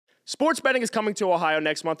Sports betting is coming to Ohio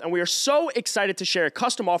next month, and we are so excited to share a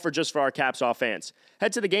custom offer just for our Caps Off fans.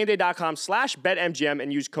 Head to thegameday.com/betmgm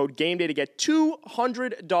and use code GameDay to get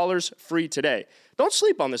 $200 free today. Don't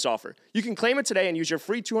sleep on this offer. You can claim it today and use your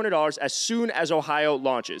free $200 as soon as Ohio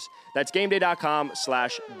launches. That's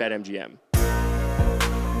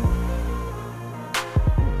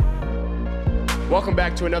gameday.com/betmgm. Welcome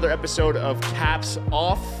back to another episode of Caps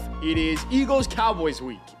Off. It is Eagles-Cowboys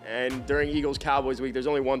week, and during Eagles-Cowboys week, there's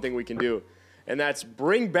only one thing we can do, and that's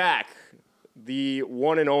bring back the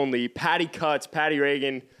one and only Patty Cutts, Patty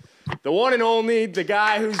Reagan, the one and only, the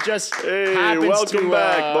guy who's just happens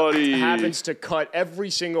to cut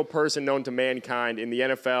every single person known to mankind in the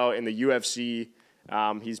NFL, in the UFC.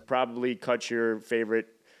 He's probably cut your favorite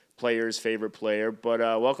player's favorite player, but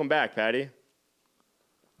welcome back, Patty.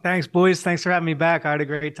 Thanks, boys. Thanks for having me back. I had a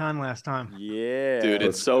great time last time. Yeah, dude,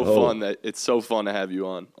 it's so fun it's so fun to have you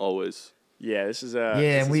on always. Yeah, this is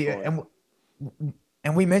and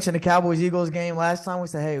we mentioned the Cowboys-Eagles game last time. We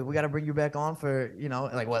said, hey, we got to bring you back on for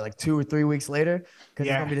like 2 or 3 weeks later because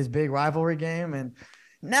it's gonna be this big rivalry game. And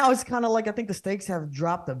now it's kind of like I think the stakes have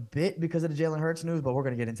dropped a bit because of the Jalen Hurts news, but we're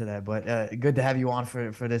gonna get into that. But good to have you on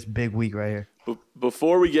for this big week right here.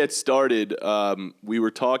 Before we get started, we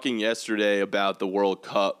were talking yesterday about the World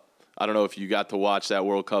Cup. I don't know if you got to watch that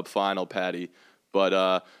World Cup final, Patty,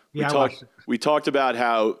 but we talked about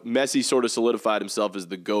how Messi sort of solidified himself as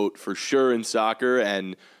the GOAT for sure in soccer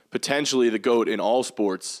and potentially the GOAT in all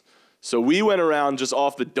sports. So we went around just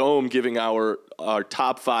off the dome giving our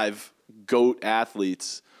top 5 GOAT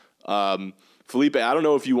athletes. Felipe, I don't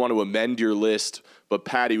know if you want to amend your list, but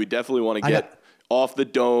Patty, we definitely want to get off the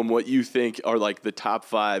dome what you think are like the top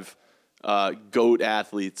 5 GOAT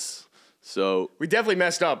athletes. So we definitely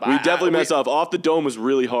messed up. We definitely messed up. Off the dome was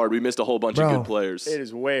really hard. We missed a whole bunch of good players. It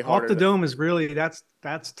is way harder. Off the dome is really that's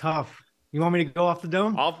tough. You want me to go off the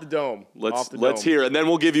dome? Off the dome. Let's hear, and then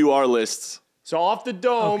we'll give you our lists. So off the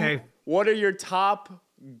dome, What are your top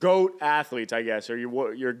GOAT athletes? I guess, or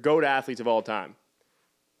your GOAT athletes of all time?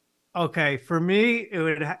 Okay, for me, it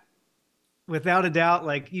would, without a doubt,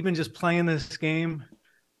 like even just playing this game,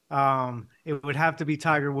 it would have to be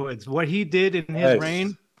Tiger Woods. What he did in his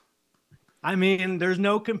reign. I mean, there's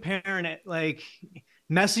no comparing it. Like,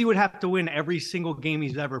 Messi would have to win every single game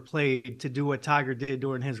he's ever played to do what Tiger did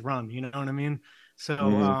during his run. You know what I mean?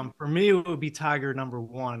 So for me, it would be Tiger number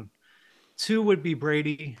 1. 2 would be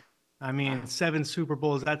Brady. I mean, 7 Super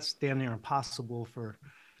Bowls, that's damn near impossible for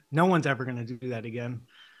 – no one's ever going to do that again.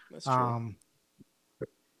 That's true.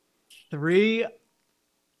 3 –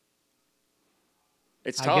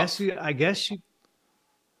 it's tough. I guess you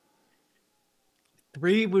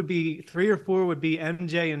 3 or 4 would be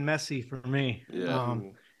MJ and Messi for me. Yeah.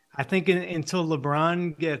 I think until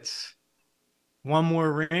LeBron gets one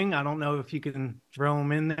more ring, I don't know if you can throw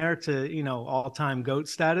him in there to, all-time GOAT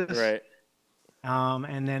status. Right.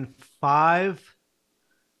 And then 5,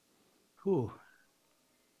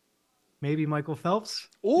 maybe Michael Phelps.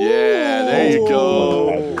 Ooh. Yeah, there you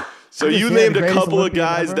go. So you named a couple of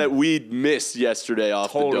guys that we missed yesterday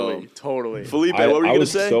off the dome. Totally. Felipe, what were you going to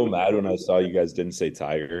say? I was so mad when I saw you guys didn't say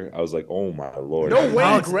Tiger. I was like, oh, my Lord. No way,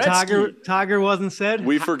 Gretzky. Tiger wasn't said?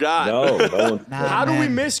 We forgot. No one. How do we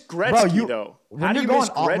miss Gretzky, though? How do you miss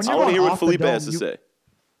Gretzky? I want to hear what Felipe has to say.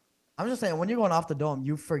 I'm just saying, when you're going off the dome,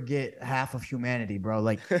 you forget half of humanity, bro.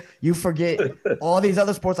 Like, you forget all these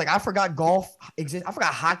other sports. Like, I forgot golf existed. I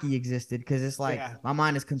forgot hockey existed because it's like my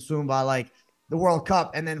mind is consumed by, like, the World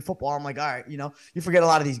Cup and then football. I'm like, all right, you forget a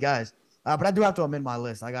lot of these guys. But I do have to amend my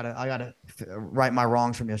list. I gotta right my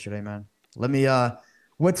wrongs from yesterday, man. Let me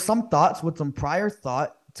with some prior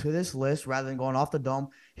thought to this list rather than going off the dome.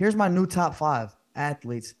 Here's my new top 5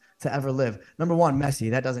 athletes to ever live. Number 1, Messi.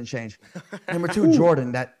 That doesn't change. Number 2,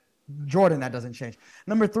 Jordan. That doesn't change.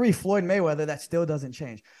 Number 3, Floyd Mayweather. That still doesn't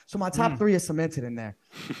change. So my top 3 is cemented in there.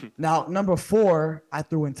 Now, number 4, I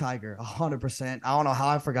threw in Tiger, 100%. I don't know how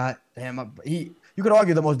I forgot him. You could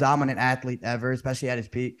argue the most dominant athlete ever, especially at his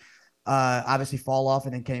peak. Obviously fall off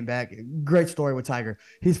and then came back. Great story with Tiger.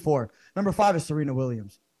 He's 4. Number 5 is Serena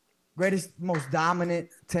Williams. Greatest, most dominant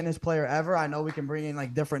tennis player ever. I know we can bring in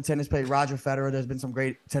like different tennis players. Roger Federer, there's been some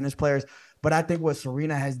great tennis players. But I think what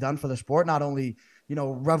Serena has done for the sport, not only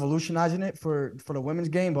revolutionizing it for the women's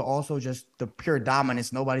game, but also just the pure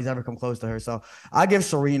dominance. Nobody's ever come close to her. So I give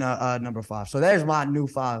Serena number 5. So there's my new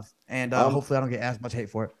 5. And hopefully I don't get as much hate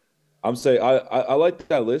for it. I'm saying I like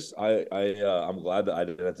that list. I'm glad that I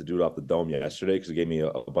didn't have to do it off the dome yesterday because it gave me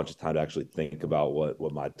a bunch of time to actually think about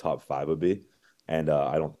what my top 5 would be. And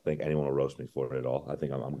I don't think anyone will roast me for it at all. I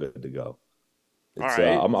think I'm good to go. All right.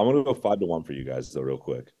 I'm going to go 5-1 for you guys, though, real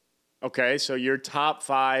quick. Okay, so your top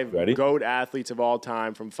 5 GOAT athletes of all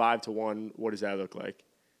time from 5 to 1. What does that look like?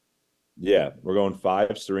 Yeah, we're going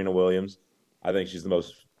 5. Serena Williams. I think she's the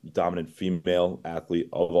most dominant female athlete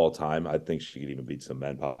of all time. I think she could even beat some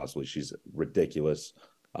men possibly. She's ridiculous.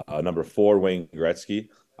 Number 4, Wayne Gretzky.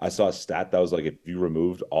 I saw a stat that was like if you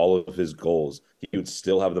removed all of his goals, he would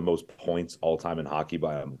still have the most points all time in hockey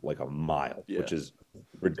by like a mile, which is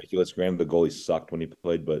ridiculous. Granted, the goalie sucked when he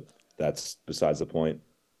played, but that's besides the point.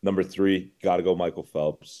 Number 3, got to go Michael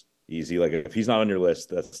Phelps. Easy. Like if he's not on your list,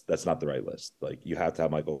 that's not the right list. Like you have to have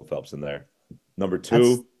Michael Phelps in there. Number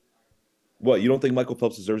 2, what, you don't think Michael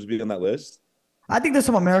Phelps deserves to be on that list? I think there's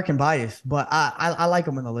some American bias, but I like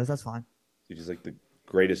him in the list. That's fine. He's like the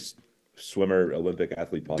greatest swimmer, Olympic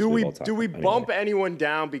athlete possibly of all time. Do we bump anyone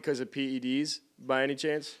down because of PEDs by any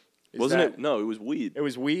chance? Wasn't it? No, it was weed. It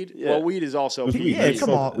was weed? Yeah. Well, weed is also PED. Yeah,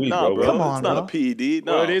 come on. No, bro. Come on, it's not a PED.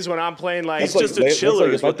 No. Well, it is when I'm playing like... It's just a chiller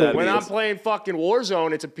is what that When is. I'm playing fucking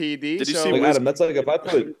Warzone, it's a PED. Did you so see Like, Adam, that's like if I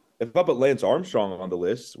put Lance Armstrong on the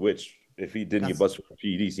list, which if he didn't get busted for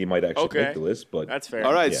PEDs, he might actually make the list. But that's fair.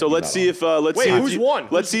 All right, so let's see if who's won?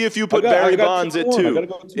 Let's see if you put Barry Bonds at 2.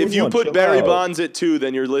 If you put Barry Bonds at 2,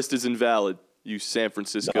 then your list is invalid. You San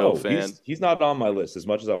Francisco fan. He's not on my list as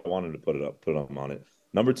much as I wanted to put him on it.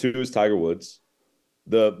 Number 2 is Tiger Woods.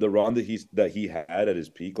 The run that he had at his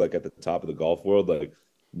peak, like at the top of the golf world, like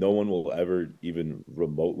no one will ever even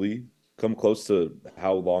remotely come close to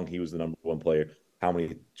how long he was the number 1 player, how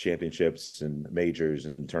many championships and majors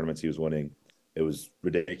and tournaments he was winning. It was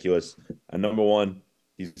ridiculous. And number 1,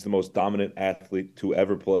 he's the most dominant athlete to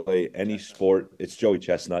ever play any sport. It's Joey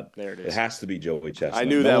Chestnut. There it is. It has to be Joey Chestnut. I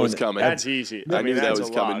knew that was coming. That's easy. I knew that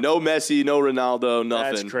was coming. No Messi, no Ronaldo,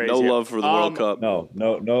 nothing. That's crazy. No love for the World Cup.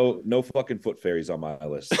 No fucking foot fairies on my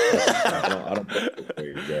list. I don't put foot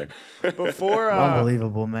fairies there.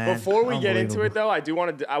 Unbelievable, man. Before we get into it, though, I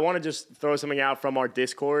want to just throw something out from our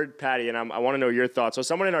Discord, Patty, and I want to know your thoughts. So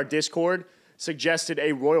someone in our Discord suggested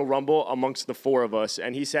a Royal Rumble amongst the 4 of us,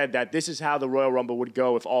 and he said that this is how the Royal Rumble would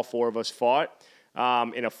go if all 4 of us fought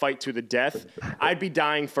in a fight to the death. I'd be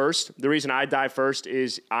dying first. The reason I die first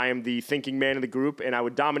is I am the thinking man of the group, and I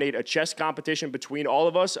would dominate a chess competition between all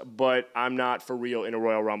of us, but I'm not for real in a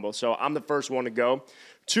Royal Rumble. So I'm the first one to go.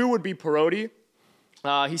 2 would be Perotti.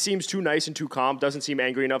 He seems too nice and too calm, doesn't seem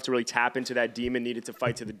angry enough to really tap into that demon needed to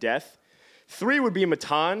fight to the death. 3 would be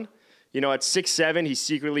Matan. You know, at 6'7", he's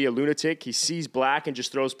secretly a lunatic. He sees black and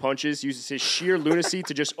just throws punches, uses his sheer lunacy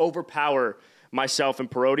to just overpower myself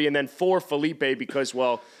and Perotti. And then 4, Felipe, because,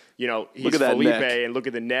 well, you know, he's Felipe, and look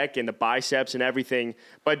at the neck and the biceps and everything.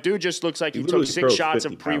 But dude just looks like he took 6 shots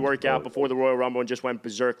of pre-workout before the Royal Rumble and just went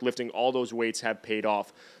berserk, lifting all those weights have paid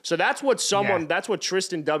off. So that's what that's what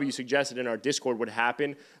Tristan W. suggested in our Discord would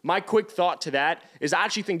happen. My quick thought to that is I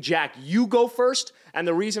actually think, Jack, you go first. And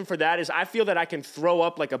the reason for that is I feel that I can throw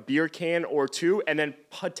up like a beer can or 2 and then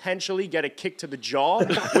potentially get a kick to the jaw,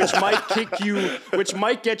 which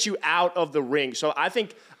might get you out of the ring. So I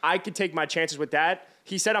think I could take my chances with that.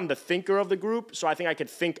 He said I'm the thinker of the group, so I think I could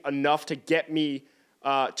think enough to get me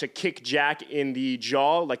to kick Jack in the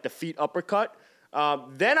jaw, like the feet uppercut.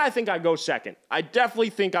 Then I think I go second. I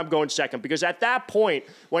definitely think I'm going second because at that point,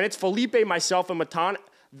 when it's Felipe, myself, and Matan,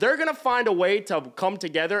 they're going to find a way to come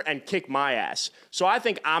together and kick my ass. So I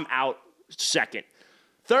think I'm out second.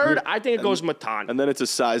 Third, I think it goes Matan. And then it's a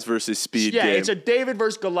size versus speed game. Yeah, it's a David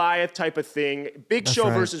versus Goliath type of thing. Big Show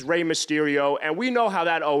versus Rey Mysterio. And we know how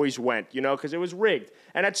that always went, you know, because it was rigged.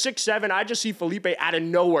 And at 6'7", I just see Felipe out of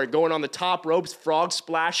nowhere going on the top ropes, frog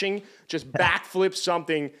splashing, just backflips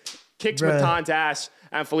something, kicks Matan's ass,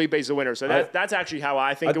 and Felipe's the winner. So that's actually how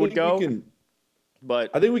I think it would go.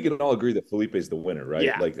 But I think we can all agree that Felipe's the winner, right?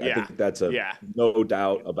 Yeah, I think that's no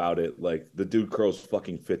doubt about it. Like the dude curls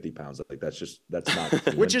fucking 50 pounds. Like that's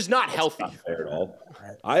not which is not healthy. Not fair at all.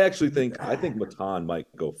 I think Matan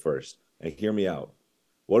might go first. And hear me out.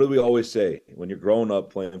 What do we always say when you're growing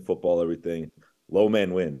up playing football? Everything low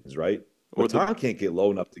man wins, right? Matan can't get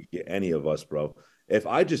low enough to get any of us, bro. If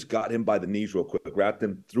I just got him by the knees real quick, wrapped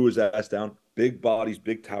him, threw his ass down, big bodies,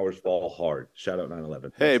 big towers fall hard. Shout out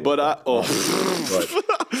 9/11. Hey, but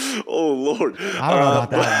oh Lord, I don't know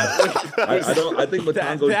about that. I think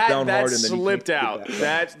Matan goes down hard and then slipped out.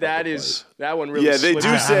 That one really. Yeah, they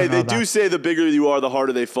slipped do say the bigger you are, the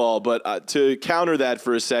harder they fall. But to counter that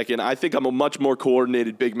for a second, I think I'm a much more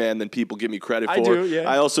coordinated big man than people give me credit for. I do. Yeah.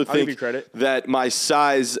 I also think that my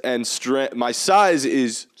size and strength. My size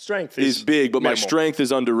is big, but minimal. my strength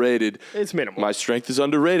is underrated. It's minimal. My strength is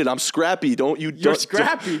underrated. I'm scrappy. You're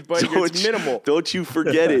scrappy, but it's minimal. Don't you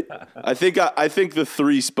forget it. I think the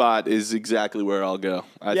 3 spot spot is exactly where I'll go.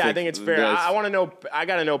 I think it's fair. I want to know. I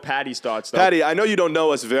got to know Patty's thoughts, though. Patty, I know you don't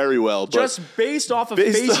know us very well, but just based off of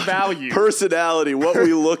face value, personality, what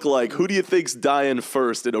we look like, who do you think's dying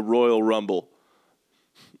first in a Royal Rumble?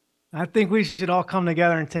 I think we should all come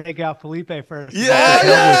together and take out Felipe first.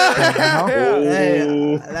 Yeah.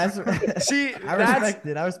 Hey, I respect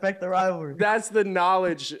it. I respect the rivalry. That's the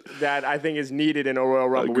knowledge that I think is needed in a Royal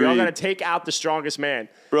Rumble. Agreed. We all got to take out the strongest man.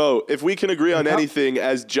 Bro, if we can agree on anything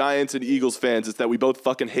as Giants and Eagles fans, it's that we both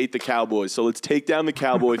fucking hate the Cowboys. So let's take down the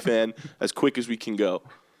Cowboy fan as quick as we can go.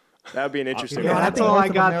 That would be an interesting one. That's all I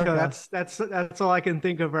got. That's all I can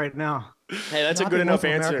think of right now. Hey, that's a good enough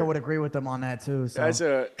answer. America would agree with them on that too. So. That's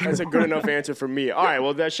a good enough answer for me. All right,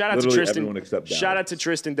 well, shout out to Tristan. Shout out to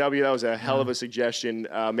Tristan W. That was a hell of a suggestion.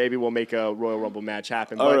 Maybe we'll make a Royal Rumble match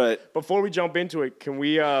happen. All right. Before we jump into it, can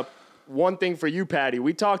we? One thing for you, Patty.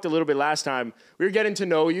 We talked a little bit last time. We were getting to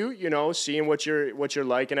know you. You know, seeing what you're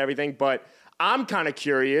like and everything. But I'm kind of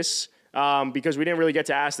curious because we didn't really get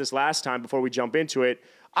to ask this last time. Before we jump into it,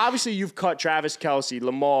 obviously you've cut Travis Kelce,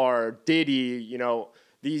 Lamar, Diddy. You know.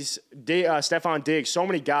 These Stephon Diggs, so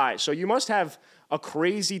many guys. So you must have a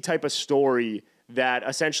crazy type of story that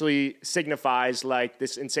essentially signifies like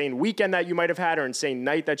this insane weekend that you might have had or insane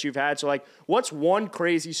night that you've had. So like, what's one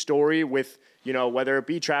crazy story with, you know, whether it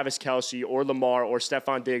be Travis Kelce or Lamar or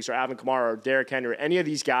Stephon Diggs or Alvin Kamara or Derrick Henry or any of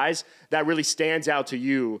these guys that really stands out to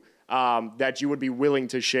you that you would be willing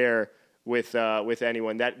to share with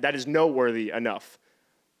anyone that is noteworthy enough?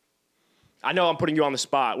 I know I'm putting you on the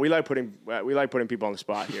spot. We like putting people on the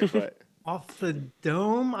spot here, but off the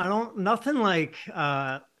dome, nothing like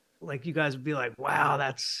you guys would be like, wow,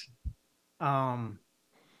 that's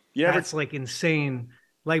that's like insane.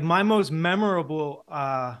 Like my most memorable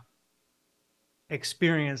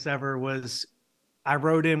experience ever was I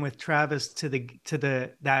rode in with Travis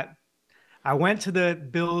I went to the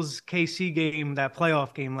Bills KC game, that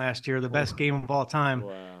playoff game last year, the best game of all time.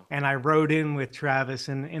 Wow. And I rode in with Travis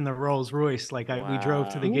in the Rolls Royce. Like we drove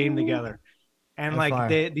to the game together. And like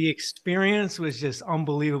the experience was just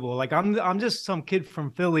unbelievable. Like I'm just some kid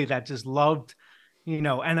from Philly that just loved, you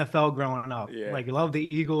know, NFL growing up. Yeah. Like loved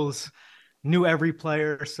the Eagles, knew every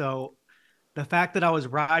player. So the fact that I was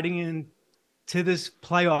riding in to this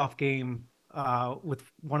playoff game with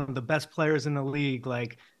one of the best players in the league,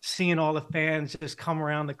 like seeing all the fans just come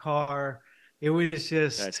around the car, it was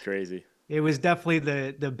just that's crazy. It was definitely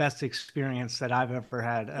the best experience that I've ever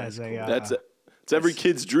had as a. It's every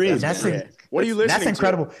kid's dream. What are you listening to? That's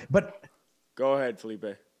incredible. But go ahead, Felipe.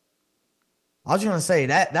 I was just gonna say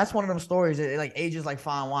that's one of them stories that like ages like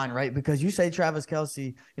fine wine, right? Because you say Travis Kelce,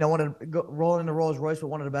 you know, rolling in the Rolls Royce with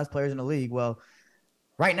one of the best players in the league. Well,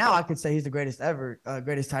 right now I could say he's the greatest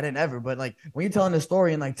tight end ever. But like when you're telling this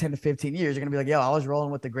story in like 10 to 15 years, you're gonna be like, yo, I was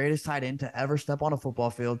rolling with the greatest tight end to ever step on a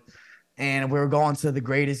football field. And we were going to the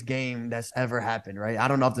greatest game that's ever happened, right? I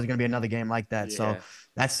don't know if there's going to be another game like that. Yeah. So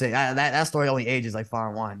that's it. That story only ages like fire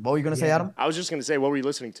and wine. What were you going to say, Adam? I was just going to say, what were you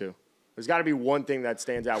listening to? There's got to be one thing that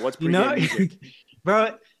stands out. What's pregame music?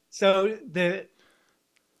 Bro, so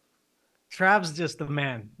Trav's just the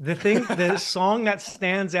man. The song that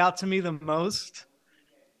stands out to me the most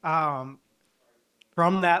from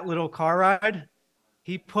that little car ride,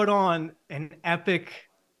 he put on an epic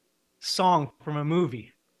song from a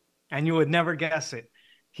movie. And you would never guess it.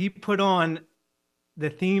 He put on the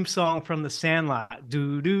theme song from The Sandlot.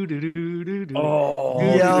 Do do do do do do. Oh,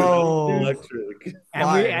 yo! Electric.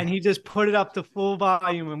 And he just put it up to full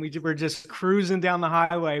volume, and we were just cruising down the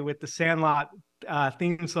highway with the Sandlot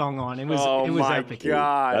theme song on. It was epic.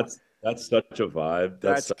 God, that's such a vibe.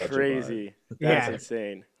 That's crazy. That's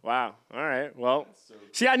insane. Wow. All right. Well,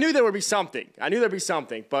 see, I knew there would be something.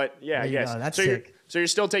 But yeah, yes. That's sick. So you're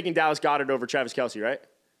still taking Dallas Goedert over Travis Kelce, right?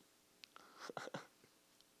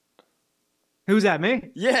 Who's that,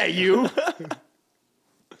 me? Yeah, you.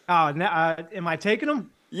 Am I taking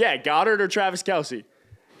him? Yeah, Goddard or Travis Kelce?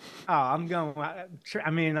 Oh, I'm going.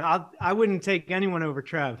 I mean, I wouldn't take anyone over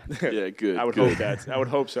Trev. Yeah, good. I would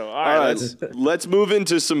hope so. All right, let's move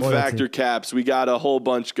into some factor caps. We got a whole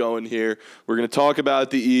bunch going here. We're going to talk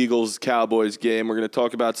about the Eagles-Cowboys game. We're going to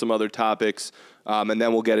talk about some other topics, and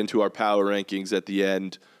then we'll get into our power rankings at the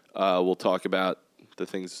end. We'll talk about the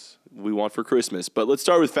things we want for Christmas. But let's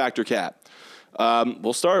start with factor cap.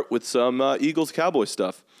 We'll start with some Eagles-Cowboys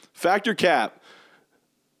stuff. Factor cap.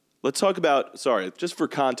 Let's talk about, just for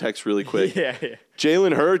context really quick. Yeah.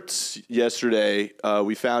 Jalen Hurts yesterday,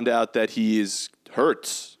 we found out that he is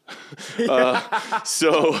Hurts.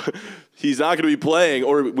 So he's not going to be playing,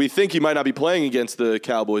 or we think he might not be playing against the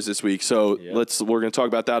Cowboys this week. So we're going to talk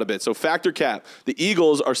about that a bit. So factor cap. The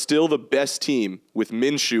Eagles are still the best team with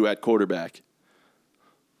Minshew at quarterback.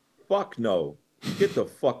 Fuck no. Get the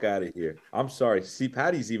fuck out of here. I'm sorry. See,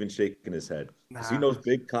 Patty's even shaking his head. Because he knows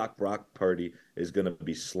big cock Brock Purdy is going to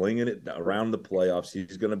be slinging it around the playoffs.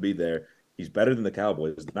 He's going to be there. He's better than the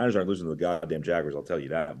Cowboys. The Niners aren't losing to the goddamn Jaguars, I'll tell you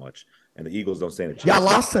that much. And the Eagles don't stand a chance. Y'all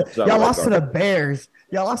lost to the Bears.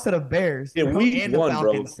 Y'all lost to the Bears. In week and one, the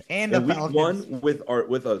Falcons, bro. And the in week Falcons. one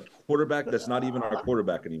with a quarterback that's not even our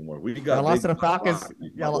quarterback anymore. We got y'all lost to the Falcons.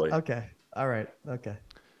 Y'all, okay. All right. Okay.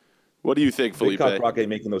 What do you think, Felipe? Big Brock ain't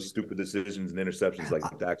making those stupid decisions and interceptions like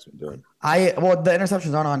Dak's been doing. Well, the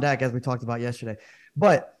interceptions aren't on Dak, as we talked about yesterday.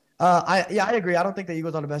 But I agree. I don't think the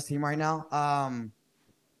Eagles are the best team right now.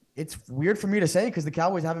 It's weird for me to say because the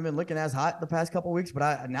Cowboys haven't been looking as hot the past couple of weeks, but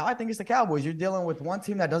I think it's the Cowboys. You're dealing with one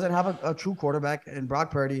team that doesn't have a true quarterback in Brock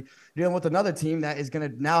Purdy. You're dealing with another team that is going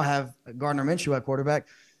to now have Gardner Minshew at quarterback.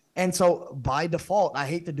 And so by default, I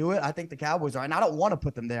hate to do it. I think the Cowboys are, and I don't want to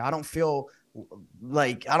put them there. I don't feel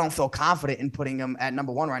confident in putting them at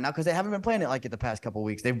number one right now because they haven't been playing it like it the past couple of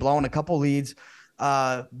weeks. They've blown a couple leads,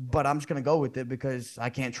 but I'm just going to go with it because I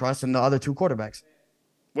can't trust in the other two quarterbacks.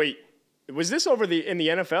 Wait. Was this in the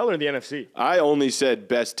NFL or the NFC? I only said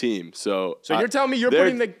best team. So you're telling me you're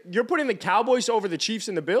putting the Cowboys over the Chiefs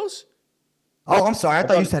and the Bills? Oh, I'm sorry. I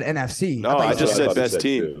thought you said NFC. No, I just said best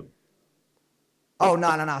team. Oh,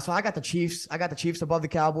 no. So I got the Chiefs. I got the Chiefs above the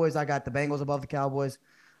Cowboys. I got the Bengals above the Cowboys.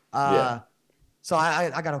 So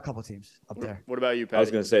I got a couple teams up there. What about you, Patty? I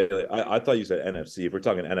was going to say, I thought you said NFC. If we're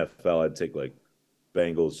talking NFL, I'd take like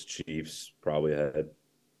Bengals, Chiefs probably ahead.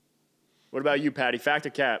 What about you, Patty? Fact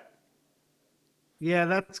or cap?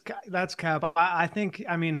 Yeah, that's cap. I think,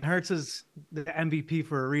 Hurts is the MVP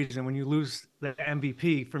for a reason. When you lose the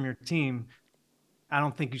MVP from your team, I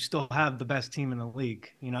don't think you still have the best team in the league.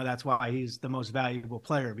 That's why he's the most valuable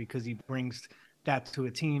player because he brings that to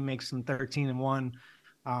a team, makes them 13-1.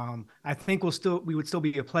 I think we would still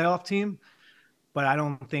be a playoff team, but I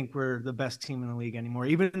don't think we're the best team in the league anymore.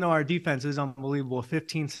 Even though our defense is unbelievable,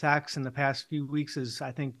 15 sacks in the past few weeks is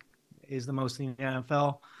the most in the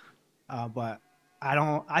NFL. But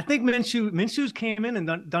I think Minshew's came in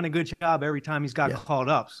and done a good job every time he's got called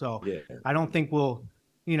up. So I don't think we'll,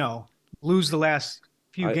 lose the last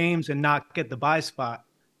few games and not get the bye spot.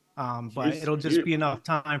 But it'll just be enough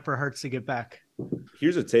time for Hurts to get back.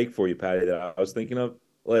 Here's a take for you, Patty, that I was thinking of.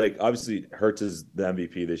 Like, obviously, Hurts is the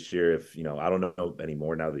MVP this year. If, I don't know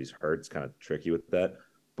anymore now that he's hurt. It's kind of tricky with that.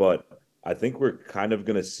 But I think we're kind of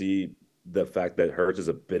going to see the fact that Hurts is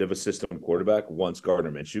a bit of a system quarterback once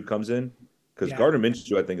Gardner Minshew comes in. Because Gardner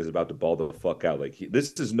Minshew, I think, is about to ball the fuck out. Like,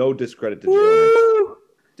 this is no discredit to Jalen Hurts.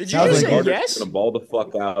 Did you just say Gardner's yes? going to ball the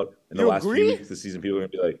fuck out in the last few weeks of the season. People are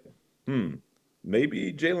going to be like,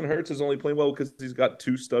 maybe Jalen Hurts is only playing well because he's got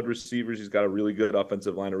two stud receivers. He's got a really good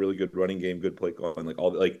offensive line, a really good running game, good play calling.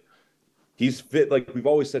 He's fit. Like we've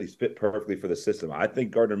always said, he's fit perfectly for the system. I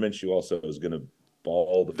think Gardner Minshew also is going to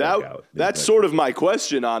ball the fuck out. That's sort of my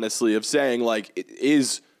question, honestly, of saying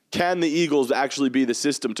can the Eagles actually be the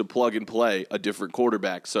system to plug and play a different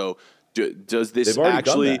quarterback? So does this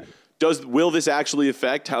will this actually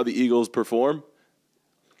affect how the Eagles perform?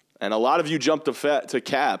 And a lot of you jumped to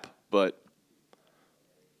cap, but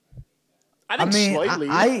I think slightly.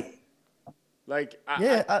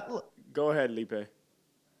 Go ahead, Lipe.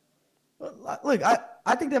 Look,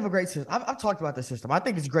 I think they have a great system. I've talked about the system. I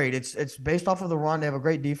think it's great. It's based off of the run. They have a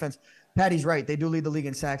great defense. Patty's right. They do lead the league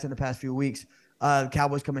in sacks in the past few weeks.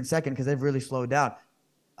 Cowboys come in second because they've really slowed down.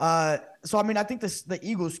 I think the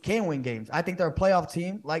Eagles can win games. I think they're a playoff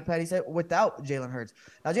team, like Patty said, without Jalen Hurts.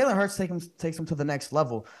 Now, Jalen Hurts takes them to the next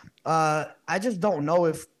level. I just don't know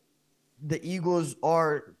if the Eagles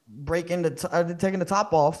are taking the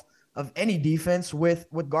top off of any defense with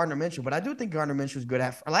Gardner Minshew. But I do think Gardner Minshew is good.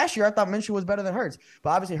 Last year, I thought Minshew was better than Hurts. But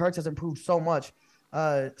obviously, Hurts has improved so much.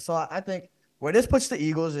 So I think where this puts the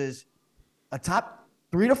Eagles is a top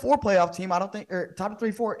 3 to 4 playoff team. I don't think, or top 3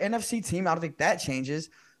 to 4 NFC team. I don't think that changes.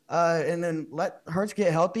 And then let Hurts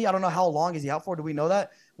get healthy. I don't know how long is he out for. Do we know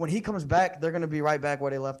that? When he comes back, they're going to be right back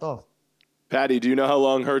where they left off. Patty, do you know how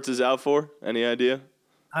long Hurts is out for? Any idea?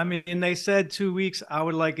 They said 2 weeks. I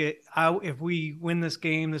would like it. If we win this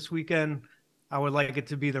game this weekend, I would like it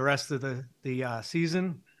to be the rest of the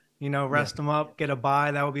season. Rest them up, get a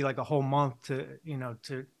bye. That would be like a whole month to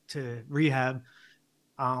rehab.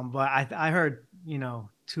 But I heard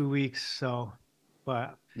 2 weeks. So,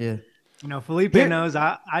 but yeah. Felipe knows.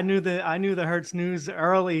 I knew the Hurts news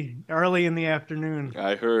early in the afternoon.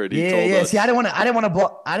 I heard. He told us. See, I didn't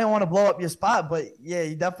want to blow up your spot, but yeah,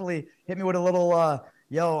 you definitely hit me with a little on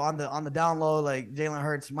the down low. Like Jalen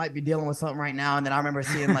Hurts might be dealing with something right now, and then I remember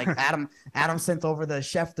seeing like Adam sent over the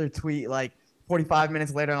Schefter tweet like 45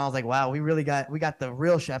 minutes later, and I was like, wow, we got the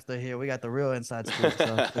real Schefter here. We got the real inside scoop.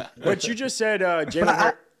 So. But you just said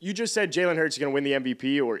Jalen Hurts is going to win the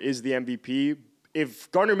MVP or is the MVP. If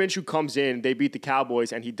Gardner Minshew comes in, they beat the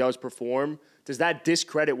Cowboys, and he does perform, does that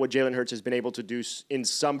discredit what Jalen Hurts has been able to do in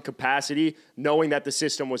some capacity, knowing that the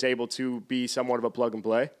system was able to be somewhat of a plug and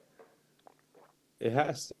play? It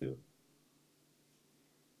has to.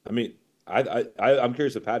 I mean, I'm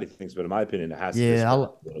curious what Patty thinks, but in my opinion, it has to. Yeah, a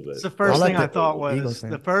little bit. It's the first thing I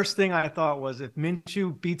thought was if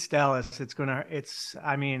Minshew beats Dallas, I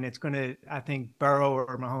think Burrow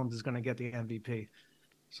or Mahomes is gonna get the MVP.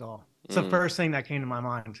 So it's the first thing that came to my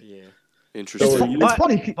mind. Yeah. Interesting. It's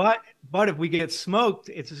funny. But if we get smoked,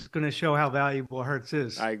 it's just gonna show how valuable Hurts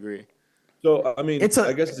is. I agree. So I mean,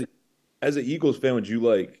 I guess as an Eagles fan, would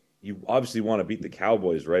you obviously want to beat the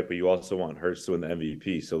Cowboys, right? But you also want Hurts to win the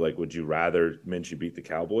MVP. So, like, would you rather Minshew beat the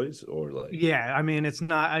Cowboys or like? Yeah, I mean, it's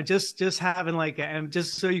not just having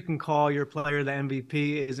just so you can call your player the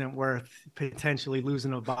MVP isn't worth potentially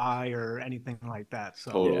losing a bye or anything like that.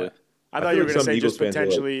 So, totally. Yeah. I thought you were going to say Eagles just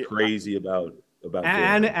potentially crazy about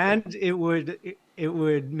and it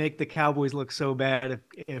would make the Cowboys look so bad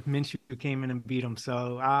if Minshew came in and beat them.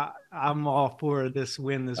 So I'm all for this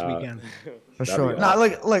win this weekend. For sure. Now,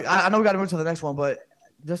 look, I know we got to move to the next one, but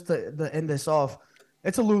just to end this off,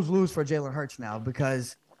 it's a lose-lose for Jalen Hurts now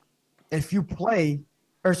because if Gardner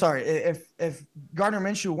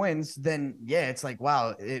Minshew wins, then yeah, it's like,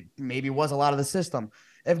 wow, it maybe was a lot of the system.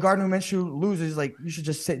 If Gardner Minshew loses, like you should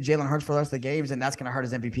just sit Jalen Hurts for the rest of the games, and that's going to hurt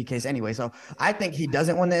his MVP case anyway. So I think he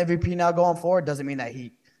doesn't win the MVP now going forward. Doesn't mean that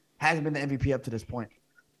he hasn't been the MVP up to this point.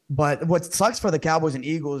 But what sucks for the Cowboys and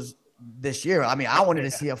Eagles this year, I mean, I wanted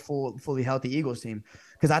to see a fully healthy Eagles team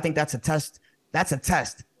because I think that's a test. That's a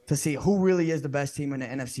test to see who really is the best team in the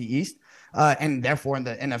NFC East, and therefore in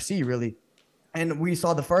the NFC really. And we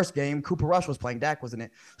saw the first game, Cooper Rush was playing Dak, wasn't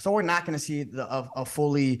it? So we're not going to see a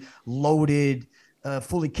fully loaded,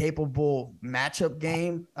 fully capable matchup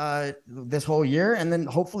game this whole year. And then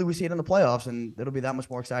hopefully we see it in the playoffs, and it'll be that much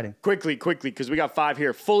more exciting. Quickly, because we got 5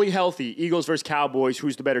 here. Fully healthy, Eagles versus Cowboys.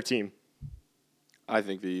 Who's the better team? I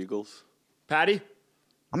think the Eagles. Patty?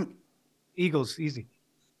 Eagles, easy.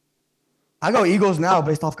 I go Eagles now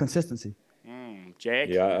based off consistency. Jake?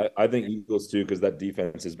 Yeah, I think Eagles too because that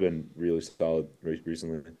defense has been really solid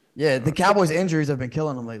recently. Yeah, the Cowboys' injuries have been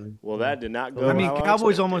killing them lately. Well, that did not go. I mean,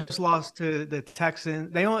 Cowboys almost lost to the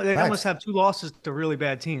Texans. They almost have 2 losses to really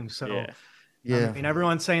bad teams. So, yeah. I mean,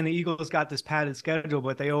 everyone's saying the Eagles got this padded schedule,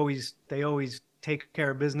 but they always take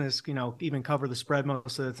care of business. Even cover the spread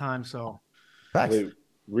most of the time. So, Wait,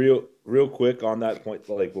 real quick on that point,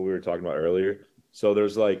 like what we were talking about earlier. So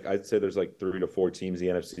I'd say there's 3 to 4 teams in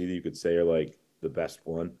the NFC that you could say are like the best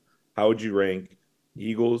one. How would you rank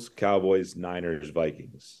Eagles, Cowboys, Niners,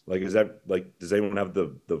 Vikings? Like, is that does anyone have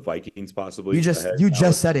the Vikings possibly? You just said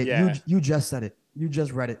it. Yeah. You just said it. You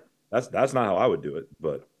just read it. That's not how I would do it,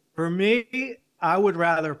 but for me, I would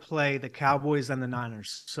rather play the Cowboys than the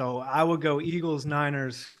Niners. So I would go Eagles,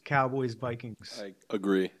 Niners, Cowboys, Vikings. I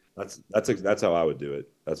agree. That's how I would do it.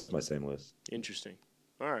 That's my same list. Interesting.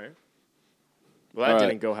 All right. Well, that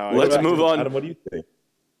didn't go how I Let's move on. Adam, what do you think?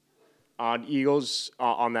 On Eagles,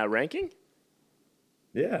 on that ranking?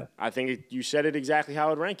 Yeah. I think you said it exactly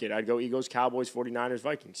how I'd rank it. I'd go Eagles, Cowboys, 49ers,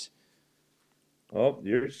 Vikings. Oh,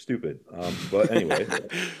 you're stupid. But anyway.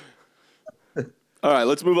 All right,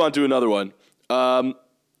 let's move on to another one.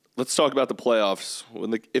 Let's talk about the playoffs.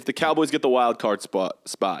 If the Cowboys get the wild card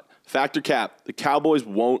spot, factor cap, the Cowboys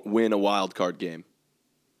won't win a wild card game.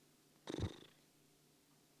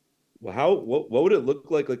 Well, what would it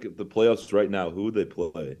look like if the playoffs right now? Who would they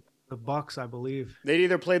play? The Bucks, I believe. They'd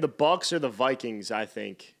either play the Bucks or the Vikings, I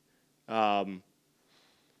think,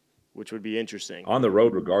 which would be interesting. On the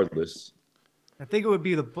road, regardless. I think it would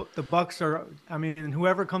be the Bucks are. I mean,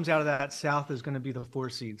 whoever comes out of that South is going to be the 4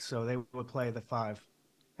 seed, so they would play the 5,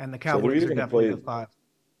 and the Cowboys are definitely the 5.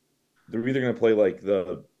 They're either going to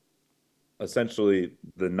play essentially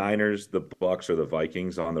the Niners, the Bucks, or the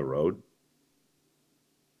Vikings on the road.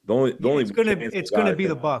 It's going to be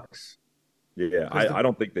the Bucks. Yeah, I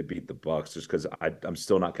don't think they beat the Bucks just because I'm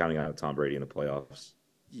still not counting out Tom Brady in the playoffs.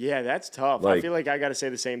 Yeah, that's tough. I feel like I got to say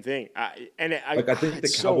the same thing. I think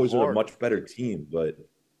the Cowboys are a much better team, but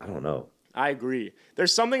I don't know. I agree.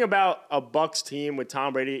 There's something about a Bucks team with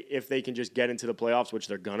Tom Brady if they can just get into the playoffs, which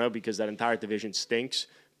they're gonna because that entire division stinks.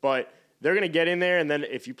 But they're gonna get in there, and then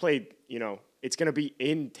if you play, it's gonna be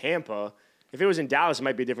in Tampa. If it was in Dallas, it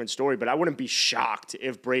might be a different story. But I wouldn't be shocked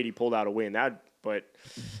if Brady pulled out a win.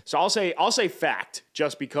 So I'll say fact,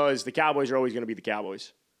 just because the Cowboys are always going to be the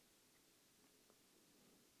Cowboys.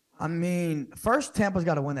 I mean, first Tampa's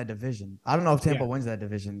got to win that division. I don't know if Tampa wins that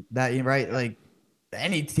division. That right, like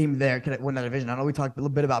any team there could win that division. I know we talked a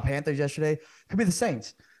little bit about Panthers yesterday. Could be the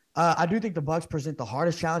Saints. I do think the Bucs present the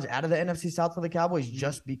hardest challenge out of the NFC South for the Cowboys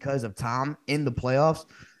just because of Tom in the playoffs.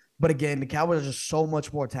 But again, the Cowboys are just so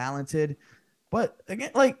much more talented. But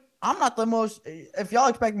again, like I'm not the most. If y'all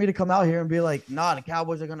expect me to come out here and be like, nah, the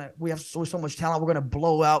Cowboys are gonna. We have so much talent. We're gonna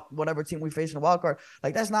blow out whatever team we face in the wild card.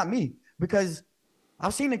 Like that's not me because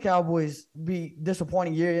I've seen the Cowboys be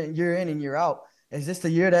disappointing year in and year out. Is this the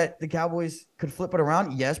year that the Cowboys could flip it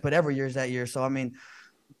around? Yes, but every year is that year. So I mean,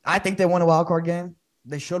 I think they win a wild card game.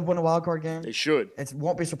 They should win a wild card game. They should. It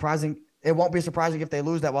won't be surprising. It won't be surprising if they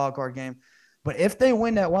lose that wild card game. But if they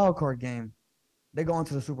win that wild card game, they go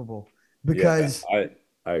into the Super Bowl because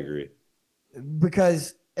I agree.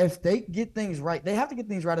 Because if they get things right, they have to get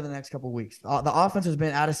things right in the next couple of weeks. The offense has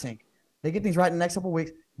been out of sync. They get things right in the next couple of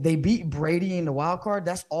weeks. They beat Brady in the wild card.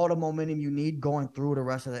 That's all the momentum you need going through the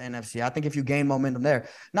rest of the NFC. I think if you gain momentum there,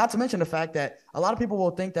 not to mention the fact that a lot of people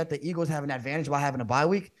will think that the Eagles have an advantage by having a bye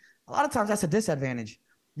week. A lot of times that's a disadvantage.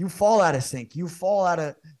 You fall out of sync. You fall out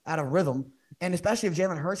of rhythm. And especially if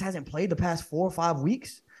Jalen Hurts hasn't played the past 4 or 5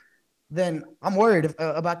 weeks, then I'm worried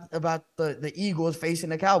about the Eagles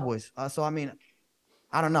facing the Cowboys. So, I mean,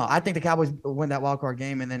 I don't know. I think the Cowboys win that wild card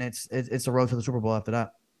game, and then it's a road to the Super Bowl after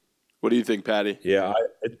that. What do you think, Patty? Yeah,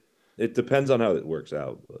 it depends on how it works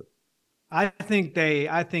out, but I think they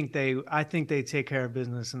take care of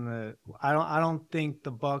business I don't think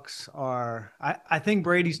the Bucs are. I think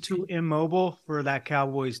Brady's too immobile for that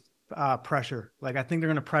Cowboys pressure. Like I think they're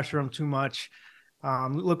going to pressure him too much.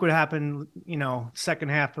 Look what happened, second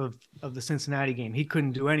half of the Cincinnati game. He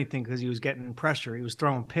couldn't do anything because he was getting pressure. He was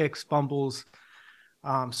throwing picks, fumbles.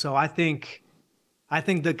 So I think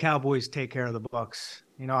the Cowboys take care of the Bucs.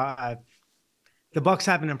 The Bucs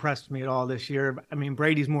haven't impressed me at all this year. I mean,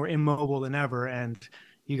 Brady's more immobile than ever, and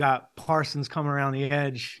you got Parsons coming around the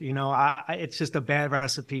edge. It's just a bad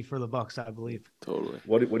recipe for the Bucs, I believe. Totally.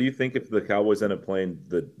 What do you think if the Cowboys end up playing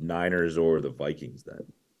the Niners or the Vikings then?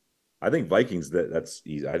 I think Vikings that's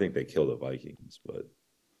easy. I think they kill the Vikings, but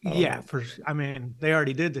yeah, they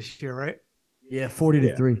already did this year, right? Yeah,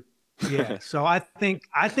 40-3. Yeah. So I think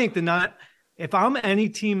if I'm any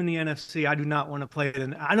team in the NFC, I do not want to play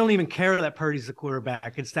it. I don't even care that Purdy's the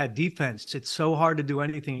quarterback. It's that defense. It's so hard to do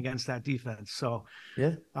anything against that defense. So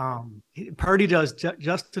yeah, Purdy does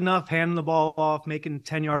just enough, handing the ball off, making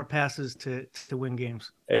 10-yard passes to win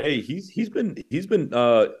games. Hey, he's been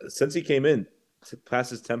since he came in,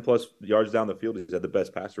 passes 10+ yards down the field. He's had the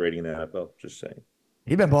best passer rating in the NFL. Just saying.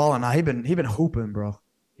 He been balling. He been hooping, bro.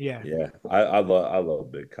 Yeah. Yeah. I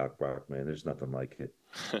love Big Cock Brock, man. There's nothing like it.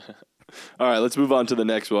 All right, let's move on to the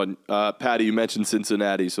next one. Patty, you mentioned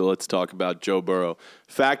Cincinnati, so let's talk about Joe Burrow.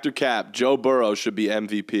 Fact or cap, Joe Burrow should be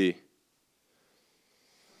MVP.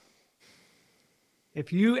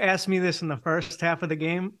 If you asked me this in the first half of the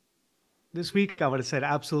game this week, I would have said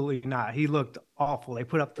absolutely not. He looked awful. They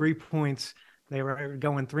put up 3 points. They were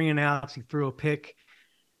going 3 and outs. He threw a pick.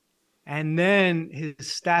 And then his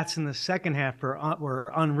stats in the second half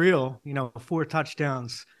were unreal, 4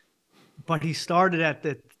 touchdowns. But he started at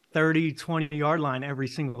the 30, 20-yard line every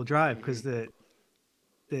single drive because the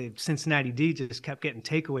Cincinnati D just kept getting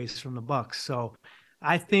takeaways from the Bucs. So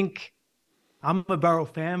I think I'm a Burrow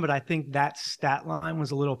fan, but I think that stat line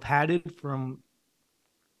was a little padded from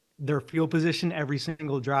their field position every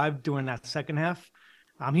single drive during that second half.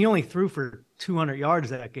 He only threw for 200 yards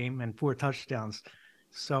that game and 4 touchdowns.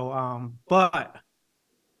 So, but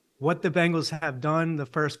what the Bengals have done the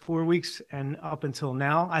first 4 weeks and up until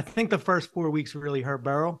now, I think the first 4 weeks really hurt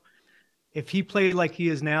Burrow. If he played like he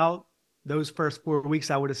is now, those first 4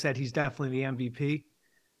 weeks, I would have said he's definitely the MVP.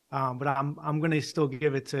 But I'm going to still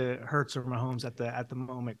give it to Hurts or Mahomes at the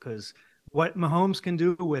moment because what Mahomes can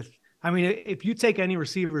do if you take any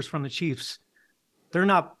receivers from the Chiefs, they're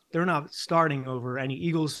not starting over any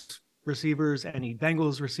Eagles receivers, any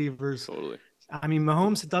Bengals receivers. Totally. I mean,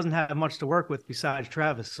 Mahomes doesn't have much to work with besides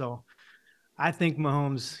Travis. So I think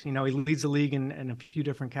Mahomes, he leads the league in a few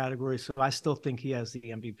different categories. So I still think he has the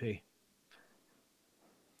MVP.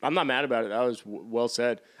 I'm not mad about it. That was well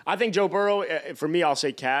said. I think Joe Burrow, for me, I'll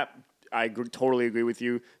say cap. I totally agree with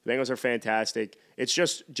you. The Bengals are fantastic. It's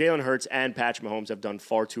just Jalen Hurts and Patrick Mahomes have done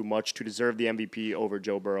far too much to deserve the MVP over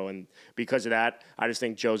Joe Burrow. And because of that, I just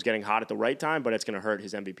think Joe's getting hot at the right time, but it's going to hurt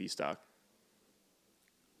his MVP stock.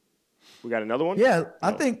 We got another one? Yeah,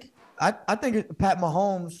 I think Pat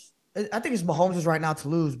Mahomes. I think it's Mahomes' right now to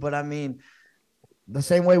lose, but I mean, the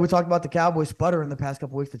same way we talked about the Cowboys sputter in the past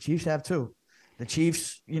couple weeks, the Chiefs have too. The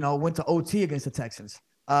Chiefs, went to OT against the Texans.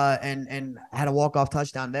 and had a walk-off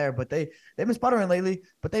touchdown there. But they've been sputtering lately,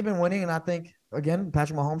 but they've been winning. And I think, again,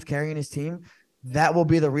 Patrick Mahomes carrying his team, that will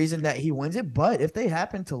be the reason that he wins it. But if they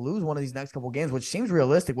happen to lose one of these next couple games, which seems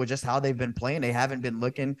realistic with just how they've been playing, they haven't been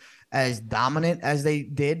looking as dominant as they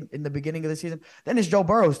did in the beginning of the season, then it's Joe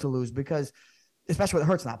Burrow's to lose, because especially with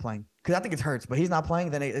Hurts not playing, because I think it's Hurts, but he's not playing,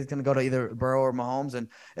 then it's going to go to either Burrow or Mahomes. And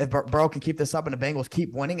if Burrow can keep this up and the Bengals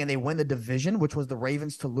keep winning and they win the division, which was the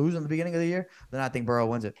Ravens to lose in the beginning of the year, then I think Burrow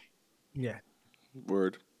wins it. Yeah.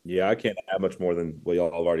 Word. Yeah, I can't add much more than what y'all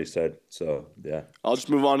have already said. So, yeah. I'll just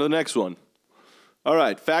move on to the next one. All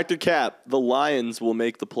right, Factor Cap, the Lions will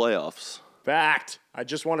make the playoffs. Fact. I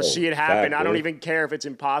just want to see it happen. Fact, I don't dude. even care if it's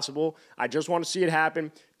impossible. I just want to see it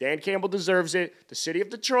happen. Dan Campbell deserves it. The city of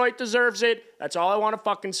Detroit deserves it. That's all I want to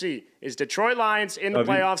fucking see is Detroit Lions in the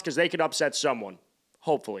playoffs, because they could upset someone.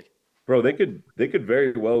 Hopefully. Bro, they could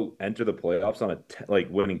very well enter the playoffs on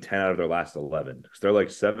winning 10 out of their last 11. Because they're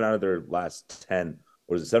like 7 out of their last 10.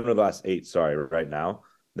 Or is it 7 of the last 8, sorry, right now.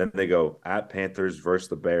 Then they go at Panthers versus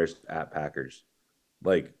the Bears, at Packers.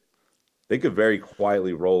 Like, they could very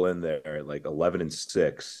quietly roll in there at like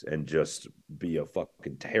 11-6 and just be a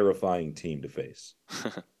fucking terrifying team to face.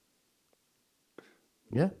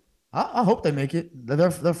 Yeah. I hope they make it.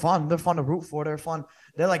 They're fun. They're fun to root for. They're fun.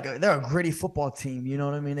 They're a gritty football team. You know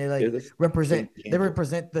what I mean? They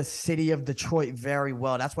represent the city of Detroit very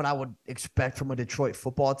well. That's what I would expect from a Detroit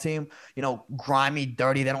football team. You know, grimy,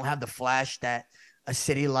 dirty. They don't have the flash that a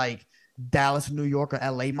city like Dallas, New York, or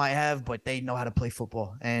LA might have, but they know how to play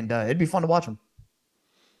football, and it'd be fun to watch them.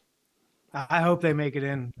 I hope they make it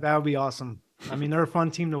in. That would be awesome. I mean, they're a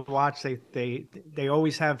fun team to watch. They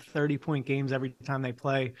always have 30-point games every time they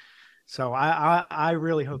play. So I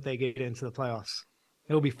really hope they get into the playoffs.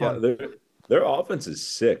 It'll be fun. Yeah, their offense is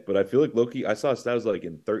sick, but I feel like Loki. I saw stats like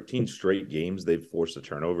in 13 straight games they've forced a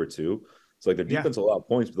turnover too. It's like their defense will allow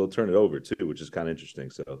points, but they'll turn it over too, which is kind of interesting.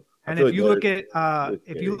 So, and if you look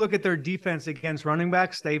at their defense against running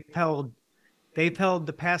backs, they've held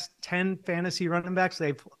the past 10 fantasy running backs.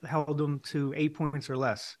 They've held them to 8 points or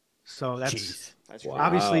less. So that's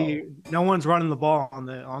obviously no one's running the ball on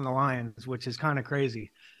the Lions, which is kind of crazy.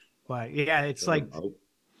 But yeah, it's like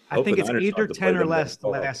I think it's 8 or 10 or less the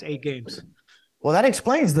last 8 games. Well, that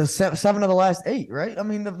explains the 7 of the last 8, right? I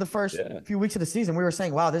mean, the first few weeks of the season, we were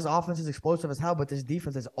saying, wow, this offense is explosive as hell, but this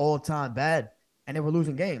defense is all-time bad, and they were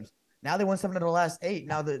losing games. Now they won 7 of the last 8.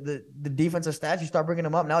 Now the defensive stats, you start bringing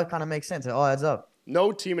them up, now it kind of makes sense. It all adds up.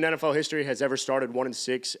 No team in NFL history has ever started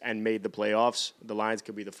 1-6 and made the playoffs. The Lions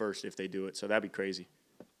could be the first if they do it, so that'd be crazy.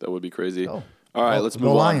 That would be crazy. All right, let's move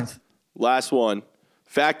on. Lions. Last one.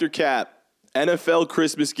 Factor Cap. NFL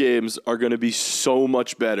Christmas games are going to be so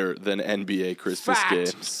much better than NBA Christmas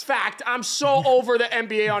games. Fact. I'm so over the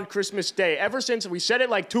NBA on Christmas Day. Ever since, we said it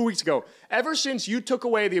like 2 weeks ago, ever since you took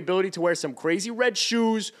away the ability to wear some crazy red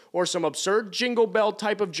shoes or some absurd Jingle Bell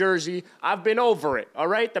type of jersey, I've been over it, all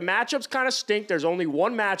right? The matchups kind of stink. There's only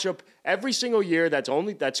one matchup every single year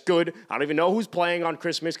that's good. I don't even know who's playing on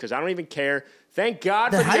Christmas because I don't even care. Thank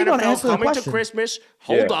God for the NFL coming to Christmas.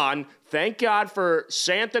 Hold on. Thank God for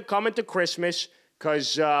Santa coming to Christmas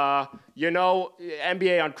because,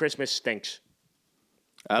 NBA on Christmas stinks.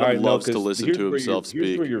 Adam loves to listen to himself speak.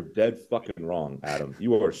 Here's where you're dead fucking wrong, Adam.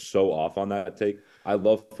 You are so off on that take. I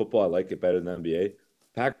love football. I like it better than NBA.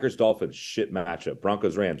 Packers-Dolphins, shit matchup.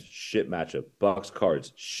 Broncos-Rams, shit matchup.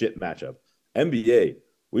 Bucks-Cards, shit matchup. NBA,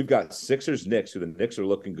 we've got Sixers-Knicks, who the Knicks are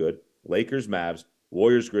looking good. Lakers-Mavs,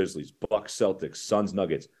 Warriors-Grizzlies, Bucks-Celtics,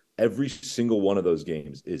 Suns-Nuggets. Every single one of those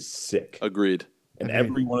games is sick. Agreed. And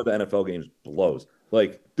every one of the NFL games blows.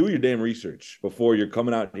 Like, do your damn research before you're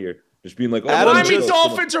coming out here just being like, Miami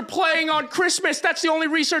Dolphins are playing on Christmas. That's the only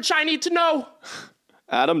research I need to know.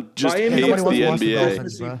 Adam just hates the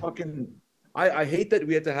NBA. I hate that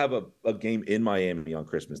we have to have a game in Miami on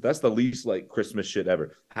Christmas. That's the least like Christmas shit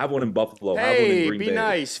ever. Have one in Buffalo. Have one in Green Bay. Be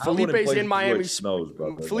nice. Felipe's in Miami.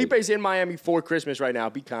 Felipe's in Miami for Christmas right now.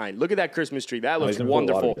 Be kind. Look at that Christmas tree. That looks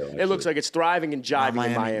wonderful. It looks like it's thriving and jiving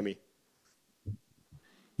in Miami.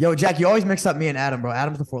 Yo, Jack, you always mix up me and Adam, bro.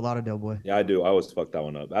 Adam's the Fort Lauderdale boy. Yeah, I do. I always fuck that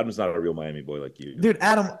one up. Adam's not a real Miami boy like you. Dude,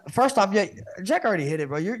 Adam, first off, Jack already hit it,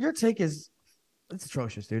 bro. Your take it's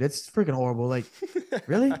atrocious, dude. It's freaking horrible. Like,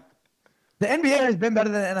 really? The NBA has been better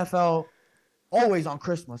than the NFL always on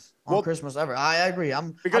Christmas. Christmas ever. I agree.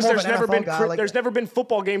 Because there's never been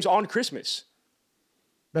football games on Christmas.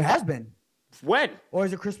 There has been. When? Or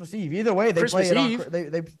is it Christmas Eve? Either way, they play it on.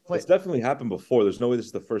 They play. It's definitely happened before. There's no way this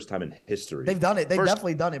is the first time in history. They've done it. They've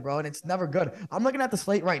definitely done it, bro, and it's never good. I'm looking at the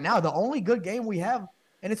slate right now. The only good game we have,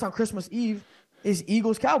 and it's on Christmas Eve, is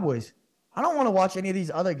Eagles-Cowboys. I don't want to watch any of these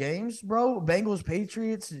other games, bro. Bengals,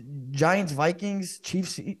 Patriots, Giants, Vikings,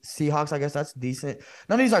 Chiefs, Seahawks. I guess that's decent.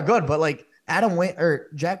 None of these are good, but like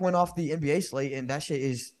Jack went off the NBA slate, and that shit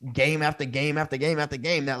is game after game after game after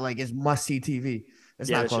game that like is must see TV. It's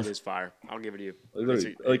yeah, not that close. shit is fire. I'll give it to you.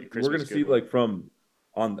 Like we're gonna see like from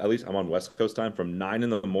on at least I'm on West Coast time from 9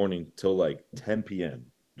 a.m. till like 10 p.m.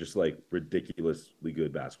 Just like ridiculously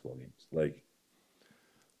good basketball games. Like,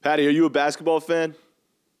 Patty, are you a basketball fan?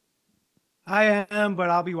 I am, but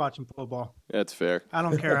I'll be watching football. That's fair. I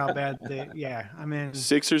don't care how bad I mean,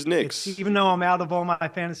 Sixers, Knicks. Even though I'm out of all my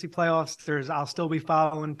fantasy playoffs, I'll still be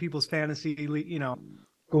following people's fantasy,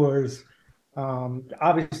 scores.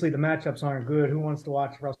 Obviously the matchups aren't good. Who wants to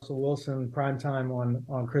watch Russell Wilson primetime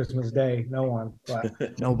on Christmas Day? No one.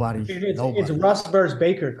 But Nobody. It's Russ versus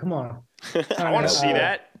Baker. Come on. I want to see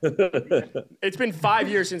that. It's been 5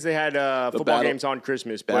 years since they had football games on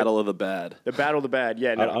Christmas. Battle of the Bad. The Battle of the Bad.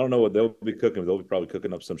 Yeah. No. I don't know what they'll be cooking. They'll be probably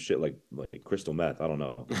cooking up some shit like crystal meth. I don't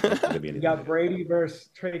know. You got Brady versus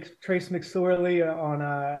Trace McSorley on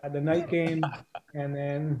the night game, and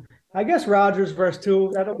then I guess Rodgers versus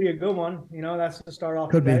Tua. That'll be a good one. That's to start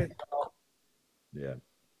off. Could be. Yeah.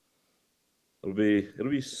 It'll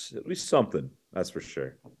be something. That's for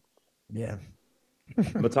sure. Yeah.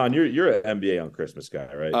 Matan, you're an NBA on Christmas guy,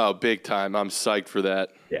 right? Oh, big time. I'm psyched for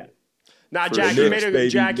that. Yeah. Nah, Jack, you made a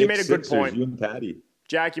good point. You and Patty.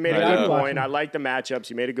 Jack, you made a good point. I like the matchups.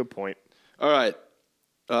 You made a good point. All right.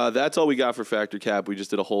 That's all we got for Factor Cap. We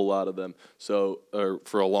just did a whole lot of them, or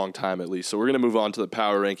for a long time at least. So we're going to move on to the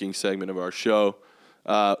power ranking segment of our show.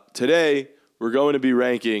 Today, we're going to be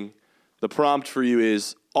ranking. The prompt for you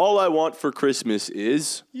is, all I want for Christmas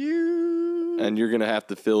is you. And you're going to have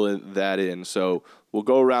to fill that in. So we'll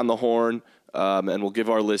go around the horn, and we'll give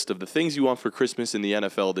our list of the things you want for Christmas in the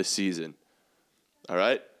NFL this season. All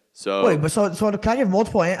right? So wait, but so can I give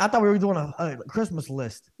multiple? I thought we were doing a Christmas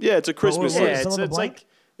list. Yeah, it's a Christmas list. Yeah, it's like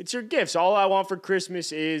it's your gifts. All I want for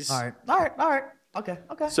Christmas is. All right. Okay.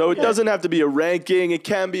 So it doesn't have to be a ranking. It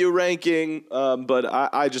can be a ranking, but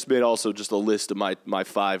I just made also just a list of my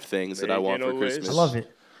 5 things that I want for Christmas. I love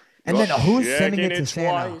it. And then who's sending it to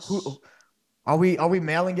Santa? Are we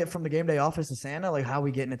mailing it from the game day office to Santa? Like, how are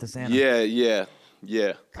we getting it to Santa?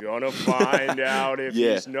 Yeah. Gonna find out if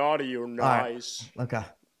he's naughty or nice. Right. Okay.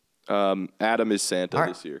 Adam is Santa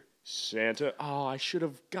this year. Santa. Oh, I should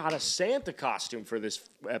have got a Santa costume for this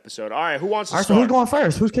episode. All right, who wants to start? So who's going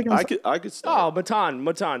first? Who's kicking us? I could start. Oh,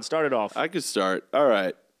 Matan, start it off. I could start. All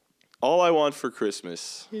right. All I want for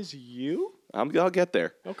Christmas is you. I'll get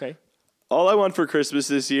there. Okay. All I want for Christmas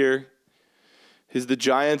this year is the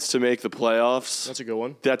Giants to make the playoffs. That's a good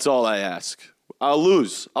one. That's all I ask. I'll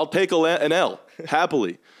lose. I'll take an L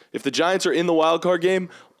happily. If the Giants are in the wild card game,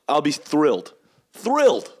 I'll be thrilled.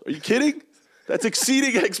 Thrilled. Are you kidding? That's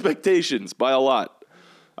exceeding expectations by a lot.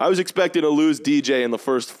 I was expecting to lose DJ in the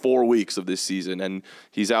first 4 weeks of this season, and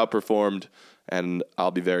he's outperformed, and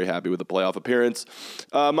I'll be very happy with the playoff appearance.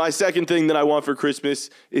 My second thing that I want for Christmas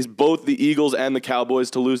is both the Eagles and the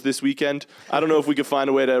Cowboys to lose this weekend. I don't know if we could find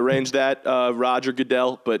a way to arrange that, Roger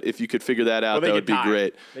Goodell, but if you could figure that out, that would be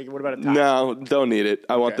great. What about a tie? No, don't need it.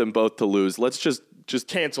 I want them both to lose. Let's just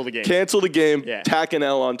cancel the game. Cancel the game, tack an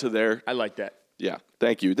L onto there. I like that. Yeah,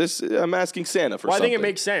 thank you. I'm asking Santa for something. I think it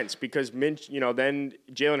makes sense because then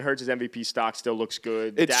Jalen Hurts' MVP stock still looks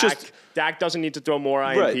good. Dak doesn't need to throw more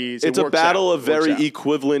INTs. Right. It's a battle of very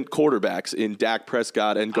equivalent quarterbacks in Dak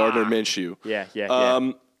Prescott and Gardner Minshew. Yeah.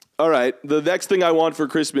 All right. The next thing I want for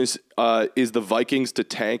Christmas is the Vikings to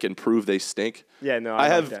tank and prove they stink. Yeah, no, I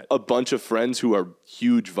have a bunch of friends who are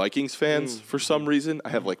huge Vikings fans for some reason. I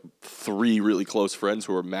have like 3 really close friends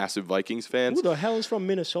who are massive Vikings fans. Who the hell is from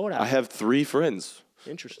Minnesota? I have 3 friends.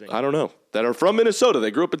 Interesting. I don't know. That are from Minnesota. They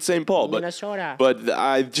grew up in St. Paul. Minnesota. But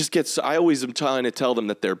I always am trying to tell them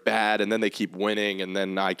that they're bad, and then they keep winning, and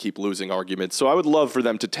then I keep losing arguments. So I would love for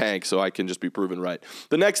them to tank so I can just be proven right.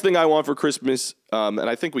 The next thing I want for Christmas, and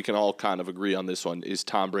I think we can all kind of agree on this one, is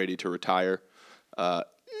Tom Brady to retire.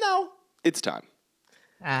 No. It's time.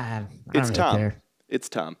 It's Tom. It's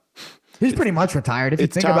Tom. He's pretty much retired. If you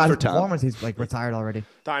think about his performance, he's like retired already.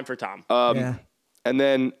 Time for Tom. Yeah. And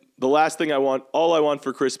then the last thing all I want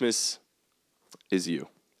for Christmas is you.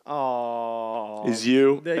 Oh. Is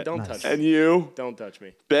you. Don't touch me. And you. Don't touch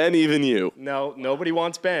me. Ben, even you. No, nobody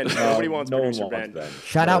wants Ben. Nobody wants producer Ben.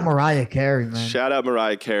 Shout out Mariah Carey, man. Shout out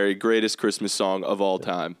Mariah Carey, greatest Christmas song of all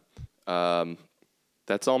time.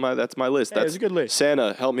 That's my list. That's a good list.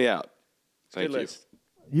 Santa, help me out. Thank you. List.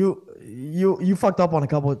 You fucked up on a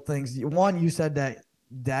couple of things. One, you said that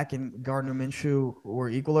Dak and Gardner Minshew were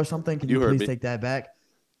equal or something. Can you please take that back?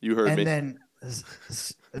 You heard me. And then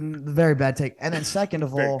Very bad take. And then second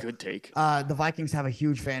of all, good take. The Vikings have a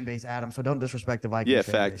huge fan base, Adam. So don't disrespect the Vikings. Yeah,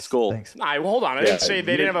 fan fact. base. Skull. Thanks. Nah, well, hold on. I didn't say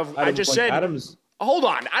they didn't have a. I just said Adams. Hold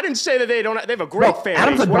on. I didn't say that they don't. They have a great fan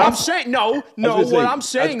Adam's base. a What I'm Dolphin. saying, no. What I'm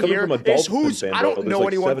saying here is who's. I don't know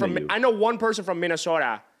anyone from. I know one person from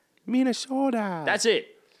Minnesota. Minnesota. That's it.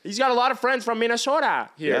 He's got a lot of friends from Minnesota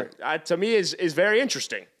here. Yeah. To me, is very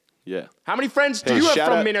interesting. Yeah. How many friends do you have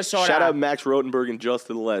from Minnesota? Shout out Max Rotenberg and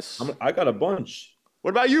Justin Less. I got a bunch.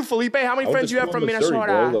 What about you, Felipe? How many friends do you have from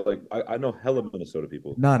Minnesota? Like I know hella Minnesota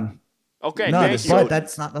people. None. Okay, None. thank you. But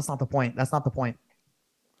that's not the point. That's not the point.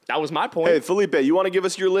 That was my point. Hey, Felipe, you want to give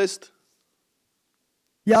us your list?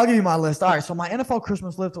 Yeah, I'll give you my list. All right, so my NFL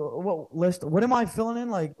Christmas list. What am I filling in?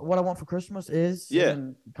 Like what I want for Christmas is. Yeah.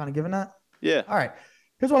 And kind of giving that. Yeah. All right.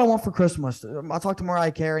 Here's what I want for Christmas. I talked to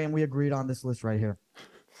Mariah Carey and we agreed on this list right here.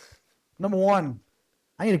 Number 1,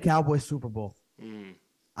 I need a Cowboys Super Bowl.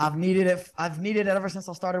 I've needed it. I've needed it ever since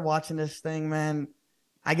I started watching this thing, man.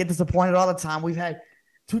 I get disappointed all the time. We've had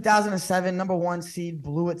 2007 number 1 seed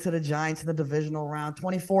blew it to the Giants in the divisional round.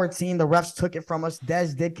 2014, the refs took it from us.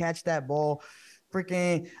 Dez did catch that ball.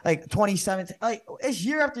 Freaking like 2017, like it's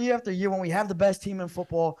year after year after year when we have the best team in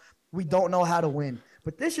football, we don't know how to win.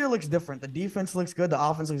 But this year looks different. The defense looks good. The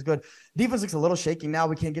offense looks good. Defense looks a little shaky now.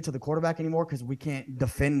 We can't get to the quarterback anymore because we can't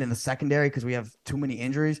defend in the secondary because we have too many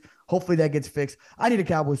injuries. Hopefully that gets fixed. I need a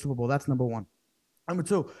Cowboys Super Bowl. That's number 1. Number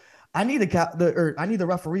 2, I need the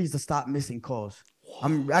referees to stop missing calls.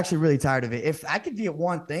 I'm actually really tired of it. If I could get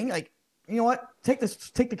one thing, like, you know what? Take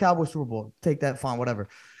the Cowboys Super Bowl. Take that, fine, whatever.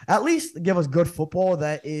 At least give us good football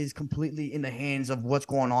that is completely in the hands of what's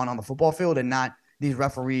going on the football field and not these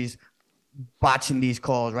referees botching these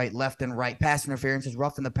calls, right? Left and right. Pass interferences,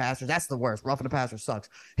 roughing the passers. That's the worst. Roughing the passer sucks.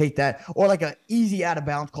 Hate that. Or like an easy out of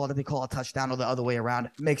bounds call that they call a touchdown or the other way around.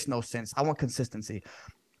 It makes no sense. I want consistency.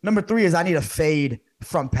 Number 3 is I need a fade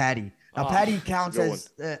from Patty. Now, Patty counts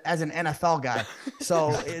as an NFL guy.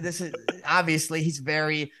 So this is obviously he's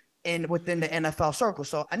very within the NFL circle.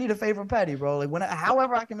 So I need a fade from Patty, bro. Like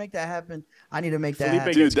however I can make that happen, I need to make that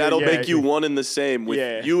happen. Dude, that'll make you one and the same.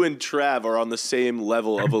 You and Trav are on the same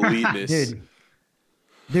level of eliteness.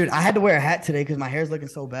 Dude, I had to wear a hat today because my hair's looking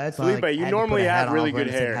so bad. So Felipe, you normally have really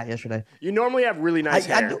good hair. Yesterday. You normally have really nice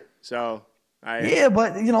hair. Yeah,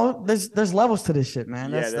 but you know, there's levels to this shit,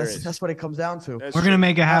 man. That's what it comes down to. We're gonna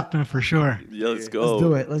make it happen for sure. Yeah, let's go.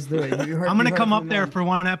 Let's do it. I'm gonna come up there for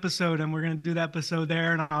one episode, and we're gonna do the episode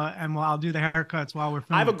there, and I'll do the haircuts while we're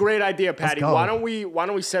filming. I have a great idea, Patty. Why don't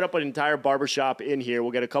we set up an entire barbershop in here?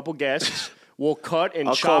 We'll get a couple guests. We'll cut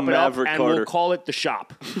and chop it up, and we'll call it the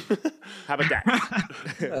shop. How about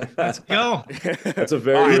that? Let's go. That's a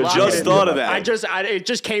very. You just thought of that. It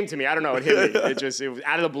just came to me. I don't know. It hit me. It was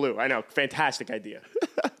out of the blue. I know. Fantastic idea.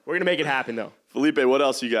 We're gonna make it happen, though. Felipe, what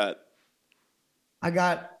else you got? I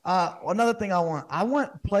got another thing I want. I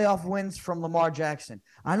want playoff wins from Lamar Jackson.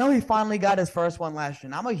 I know he finally got his first one last year.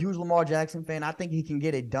 And I'm a huge Lamar Jackson fan. I think he can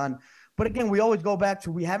get it done. But again, we always go back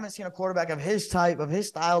to we haven't seen a quarterback of his type, of his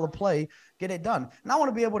style of play, get it done. And I want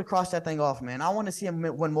to be able to cross that thing off, man. I want to see him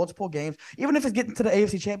win multiple games, even if it's getting to the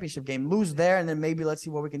AFC Championship game, lose there, and then maybe let's see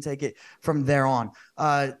where we can take it from there on.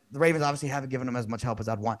 The Ravens obviously haven't given him as much help as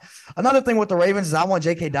I'd want. Another thing with the Ravens is I want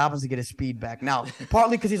J.K. Dobbins to get his speed back. Now,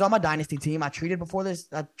 partly because he's on my dynasty team. I traded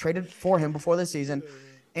for him before this season.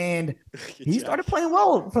 And he started playing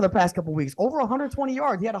well for the past couple of weeks. Over 120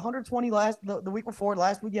 yards. He had 120 the week before.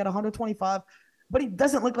 Last week he had 125. But he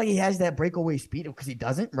doesn't look like he has that breakaway speed because he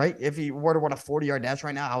doesn't, right? If he were to run a 40-yard dash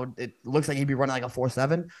right now, it looks like he'd be running like a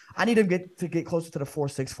 4.7. I need him to get closer to the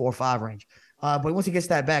 4.6, 4.5 range. But once he gets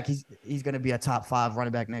that back, he's going to be a top 5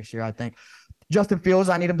 running back next year, I think. Justin Fields,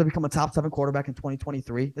 I need him to become a top 7 quarterback in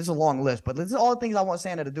 2023. This is a long list, but this is all the things I want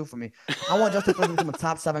Santa to do for me. I want Justin Fields to become a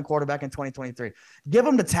top 7 quarterback in 2023. Give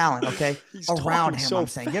him the talent, okay, around him. I'm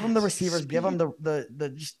saying, give him the receivers, give him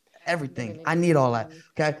the just everything. I need all that,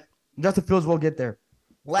 okay. Justin Fields will get there.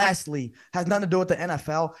 Lastly, has nothing to do with the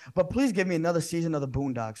NFL, but please give me another season of the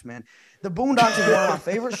Boondocks, man. The Boondocks is one of my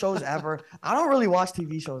favorite shows ever. I don't really watch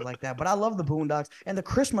TV shows like that, but I love the Boondocks. And the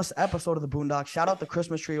Christmas episode of the Boondocks, shout out the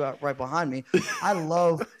Christmas tree right behind me. I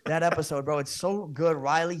love that episode, bro. It's so good.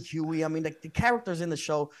 Riley, Huey, I mean, the characters in the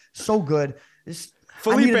show, so good.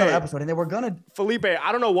 I need another episode, and they were gonna. Felipe,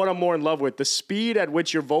 I don't know what I'm more in love with: the speed at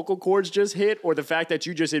which your vocal cords just hit, or the fact that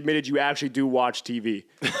you just admitted you actually do watch TV.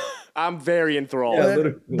 I'm very enthralled.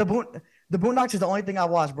 Yeah, The Boondocks is the only thing I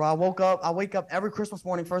watch, bro. I wake up every Christmas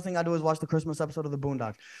morning. First thing I do is watch the Christmas episode of the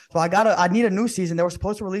Boondocks. So I need a new season. They were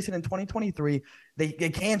supposed to release it in 2023. They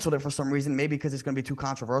canceled it for some reason, maybe because it's going to be too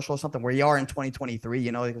controversial or something. Where you are in 2023,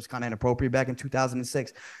 you know, it was kind of inappropriate back in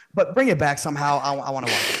 2006. But bring it back somehow. I want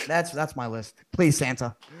to watch it. That's my list. Please,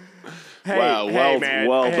 Santa. Hey, wow, man.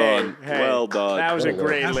 Well done. That was a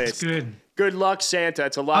great list. Good luck, Santa.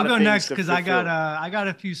 It's a lot. I'll go next because I got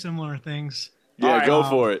a few similar things. Yeah, right, go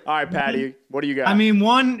for it. All right, Patty, what do you got? I mean,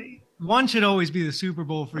 one should always be the Super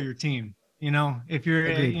Bowl for your team. You know, if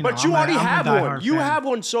you're, but you already have one. You have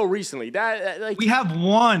one so recently. We have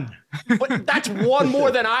one. But that's one more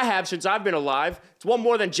than I have since I've been alive. It's one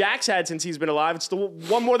more than Jack's had since he's been alive. It's the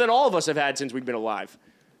one more than all of us have had since we've been alive.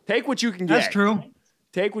 Take what you can get. That's true.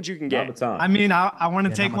 Take what you can get. I mean, I want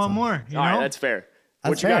to take one more. All right, that's fair.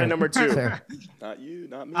 What you got at number 2? Not you,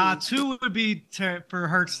 not me. 2 would be for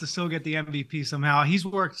Hurts to still get the MVP somehow. He's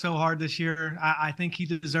worked so hard this year. I think he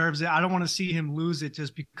deserves it. I don't want to see him lose it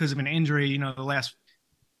just because of an injury. You know,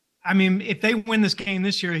 I mean, if they win this game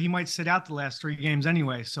this year, he might sit out the last 3 games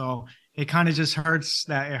anyway. So it kind of just hurts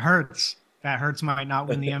that Hurts might not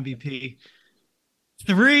win the MVP.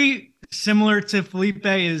 3, similar to Felipe,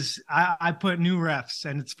 is I put new refs,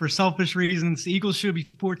 and it's for selfish reasons. The Eagles should be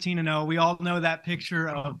 14-0. We all know that picture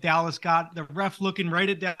of the ref looking right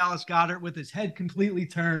at Dallas Goedert with his head completely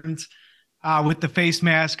turned, with the face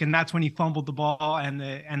mask, and that's when he fumbled the ball. And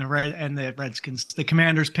the Redskins, the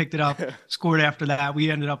Commanders, picked it up, scored after that. We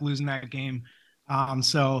ended up losing that game.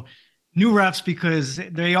 So new refs, because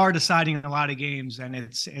they are deciding a lot of games, and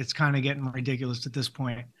it's kind of getting ridiculous at this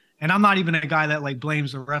point. And I'm not even a guy that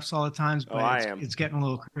blames the refs all the time, but it's getting a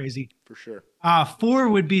little crazy. For sure. 4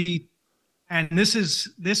 would be, and this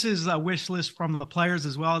is a wish list from the players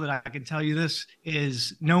as well, that I can tell you this,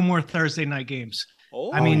 is no more Thursday night games.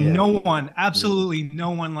 No one, absolutely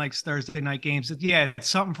no one likes Thursday night games. Yeah, it's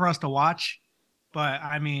something for us to watch, but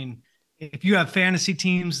I mean, if you have fantasy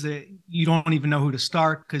teams that you don't even know who to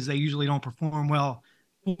start because they usually don't perform well,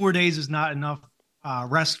 4 days is not enough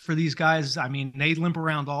rest for these guys. I mean, they limp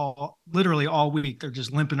around literally all week. They're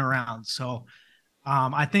just limping around. So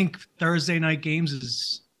I think Thursday night games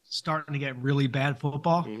is starting to get really bad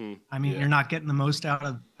football. Mm-hmm. I mean, you're not getting the most out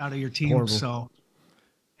of your team. Horrible. So,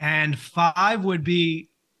 and 5 would be,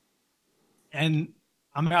 and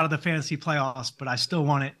I'm out of the fantasy playoffs, but I still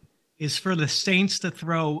want it, is for the Saints to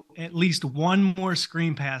throw at least one more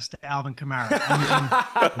screen pass to Alvin Kamara.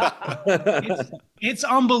 I mean, it's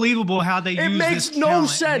unbelievable how they use this. It makes no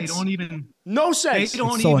sense. They don't even. No sense. They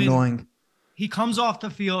don't it's so even, annoying. He comes off the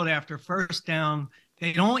field after first down.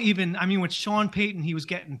 They don't even. I mean, with Sean Payton, he was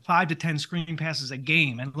getting 5 to 10 screen passes a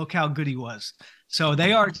game, and look how good he was. So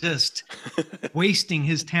they are just wasting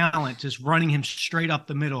his talent, just running him straight up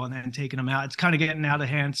the middle and then taking him out. It's kind of getting out of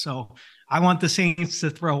hand. So I want the Saints to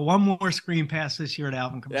throw one more screen pass this year to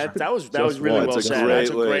Alvin Kamara. That was really well said. That's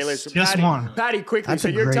a great list. Just one. Patty, quickly. So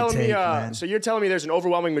you're telling me there's an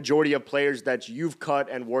overwhelming majority of players that you've cut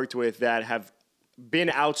and worked with that have been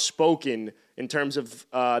outspoken in terms of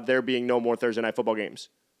there being no more Thursday night football games?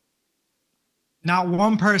 Not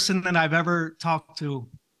one person that I've ever talked to,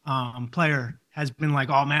 player, has been like,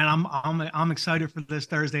 "Oh man, I'm excited for this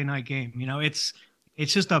Thursday night game." You know, it's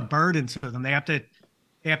just a burden to them. They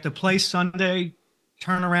have to play Sunday,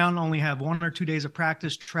 turn around, only have 1 or 2 days of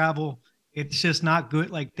practice, travel. It's just not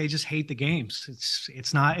good. Like, they just hate the games.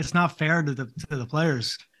 It's not fair to the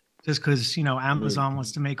players, just because, you know, Amazon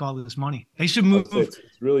wants to make all this money. They should move. It's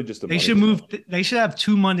really just they should move. They should have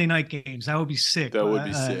 2 Monday night games. That would be sick. That would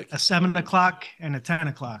be sick. A 7 o'clock and a 10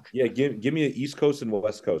 o'clock. Yeah, give me an East Coast and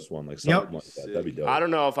West Coast one, like something like that. That'd be dope. I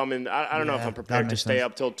don't know if I'm in. I don't know if I'm prepared to stay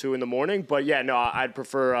up till 2 a.m. But yeah, no, I'd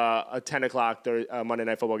prefer a 10 o'clock Monday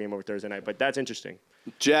night football game over Thursday night. But that's interesting.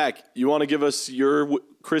 Jack, you want to give us your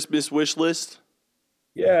Christmas wish list?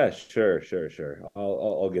 Yeah, sure.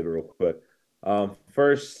 I'll give it real quick.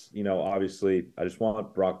 First, you know, obviously, I just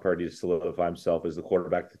want Brock Purdy to solidify himself as the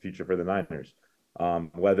quarterback of the future for the Niners.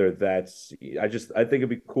 Whether that's, I think it'd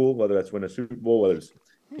be cool, whether that's win a Super Bowl, whether it's,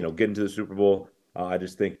 you know, get into the Super Bowl. I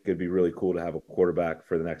just think it'd be really cool to have a quarterback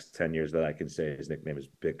for the next 10 years that I can say his nickname is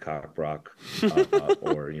Big Cock Brock,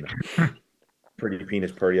 or, you know, Pretty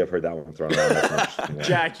Penis Purdy. I've heard that one thrown around.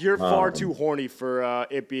 Jack, you're far too horny for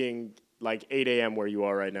it being like 8 a.m. where you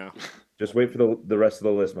are right now. Just wait for the rest of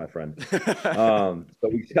the list, my friend. So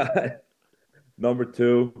we got number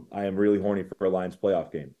 2. I am really horny for a Lions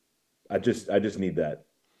playoff game. I just need that.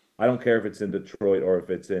 I don't care if it's in Detroit or if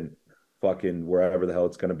it's in fucking wherever the hell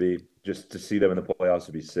it's going to be. Just to see them in the playoffs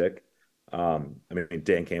would be sick. I mean,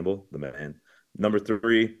 Dan Campbell, the man. Number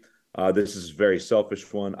 3, This is a very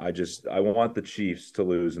selfish one. I want the Chiefs to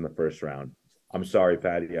lose in the first round. I'm sorry,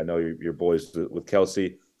 Patty. I know your boys with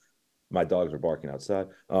Kelsey. My dogs are barking outside.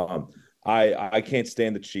 I can't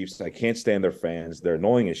stand the Chiefs. I can't stand their fans. They're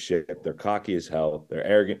annoying as shit. They're cocky as hell. They're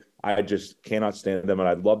arrogant. I just cannot stand them, and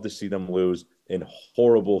I'd love to see them lose in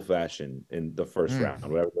horrible fashion in the first round,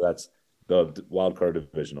 whatever that's the wild card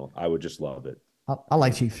divisional. I would just love it. I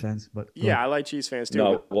like Chiefs fans, but yeah, I like Chiefs fans too.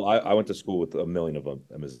 No, well, I went to school with a million of them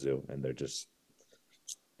at Mizzou, and they're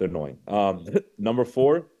annoying. Number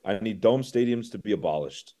 4, I need dome stadiums to be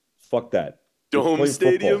abolished. Fuck that. Dome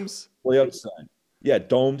stadiums? Play outside. Yeah,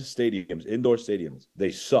 domed stadiums, indoor stadiums.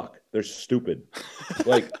 They suck. They're stupid.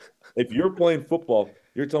 Like, if you're playing football,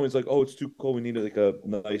 you're telling me it's like, oh, it's too cold. We need like a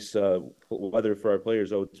nice weather for our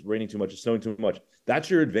players. Oh, it's raining too much. It's snowing too much. That's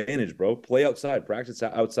your advantage, bro. Play outside. Practice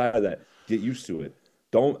outside of that. Get used to it.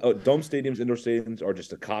 Dome stadiums, indoor stadiums are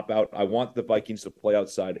just a cop out. I want the Vikings to play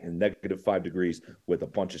outside in -5 degrees with a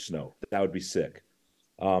bunch of snow. That would be sick.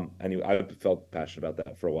 Anyway, I felt passionate about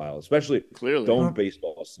that for a while, especially Clearly. dome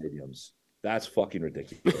baseball stadiums. That's fucking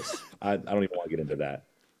ridiculous. I don't even want to get into that.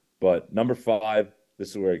 But number 5, this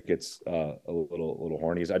is where it gets a little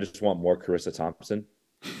horny. I just want more Carissa Thompson.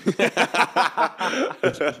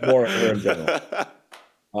 Just more of her in general.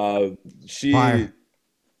 She's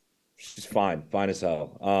fine as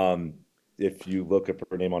hell. If you look up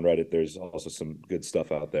her name on Reddit, there's also some good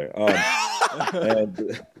stuff out there.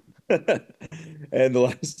 And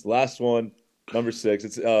the last one, number 6,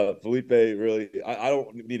 it's Felipe. Really, I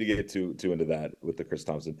don't need to get too into that with the Chris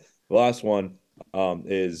Thompson. The last one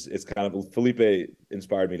it's kind of Felipe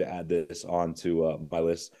inspired me to add this onto my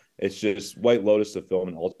list. It's just White Lotus, the film,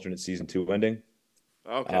 an alternate season 2 ending.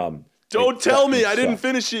 Okay. Don't tell me I didn't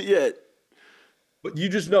finish it yet. But you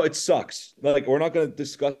just know it sucks. Like, we're not going to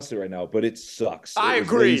discuss it right now, but it sucks. I was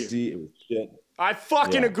agree. Lazy, it was shit. I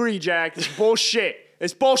fucking agree, Jack. It's bullshit.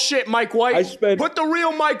 It's bullshit, Mike White. Put the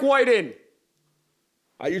real Mike White in.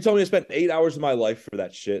 You're telling me I spent 8 hours of my life for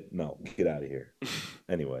that shit? No, get out of here.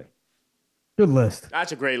 Anyway. Good list.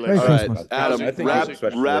 That's a great list. All right, Adam,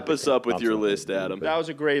 wrap us up with your list, Adam. That was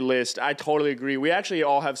a great list. I totally agree. We actually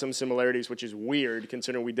all have some similarities, which is weird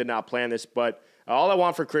considering we did not plan this. But all I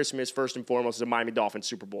want for Christmas, first and foremost, is a Miami Dolphins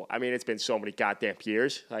Super Bowl. I mean, it's been so many goddamn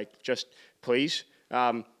years. Like, just please.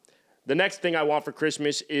 The next thing I want for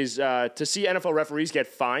Christmas is to see NFL referees get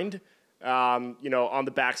fined. On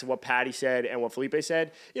the backs of what Patty said and what Felipe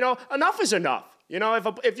said. Enough is enough.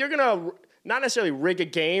 If you're gonna not necessarily rig a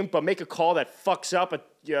game, but make a call that fucks up a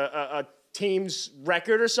team's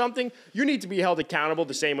record or something, you need to be held accountable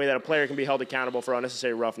the same way that a player can be held accountable for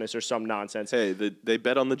unnecessary roughness or some nonsense. Hey, they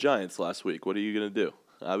bet on the Giants last week. What are you gonna do?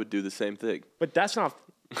 I would do the same thing. But that's not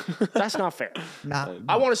fair. Nah.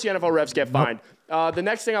 I want to see NFL refs get fined. The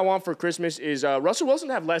next thing I want for Christmas is Russell Wilson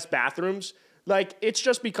to have less bathrooms. Like, it's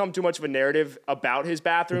just become too much of a narrative about his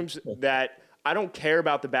bathrooms that I don't care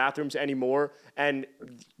about the bathrooms anymore, and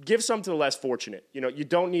give some to the less fortunate. You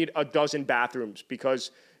don't need a dozen bathrooms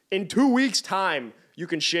because in 2 weeks' time, you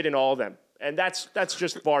can shit in all of them. And that's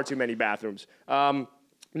just far too many bathrooms.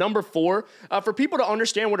 Number 4, for people to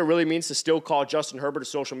understand what it really means to still call Justin Herbert a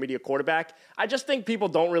social media quarterback, I just think people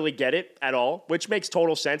don't really get it at all, which makes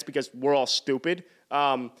total sense because we're all stupid.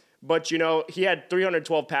 But, he had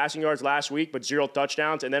 312 passing yards last week, but 0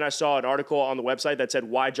 touchdowns. And then I saw an article on the website that said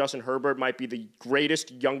why Justin Herbert might be the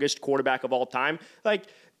greatest, youngest quarterback of all time. Like,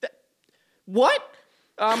 what?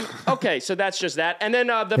 Okay, so that's just that. And then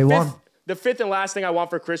the fifth and last thing I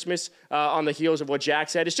want for Christmas on the heels of what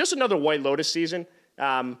Jack said is just another White Lotus season.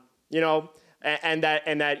 And that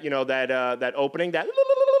opening, that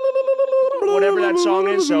whatever that song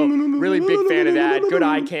is. So really big fan of that. Good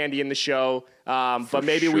eye candy in the show. But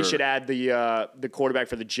maybe we should add the quarterback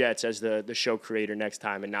for the Jets as the show creator next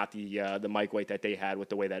time, and not the Mike White that they had with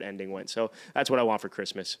the way that ending went. So that's what I want for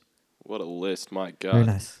Christmas. What a list, my God. Very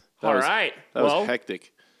nice. All right. That was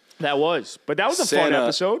hectic. That was. But that was a fun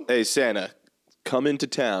episode. Hey, Santa, come into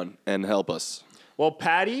town and help us. Well,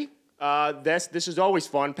 Patty, this is always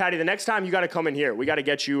fun. Patty, the next time you got to come in here. We got to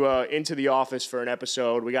get you into the office for an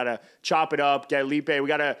episode. We got to chop it up, get Lipe. We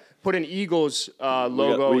got to put an Eagles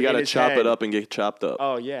logo. We got to chop head. it up and get chopped up.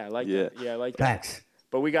 Oh yeah, I like that. Yeah, I like that. Facts.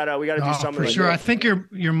 But we got to do something for like sure. that. I think your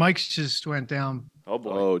mics just went down. Oh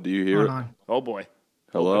boy. Oh, do you hear it? Oh boy.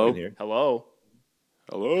 Hello. Hello.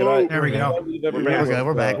 Hello. There we go.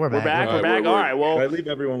 We're back. We're back. All right. Well, can I leave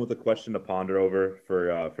everyone with a question to ponder over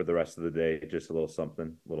for the rest of the day? Just a little something,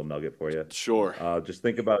 a little nugget for you. Sure. Just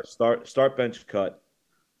think about start bench cut.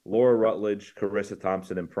 Laura Rutledge, Carissa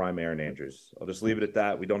Thompson, and prime Aaron Andrews. I'll just leave it at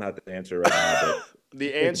that. We don't have to answer right now.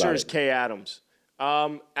 the answer is Kay Adams.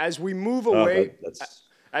 As we move away,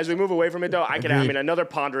 as we move away from it, though, I mean, another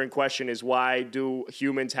pondering question is why do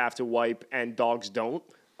humans have to wipe and dogs don't?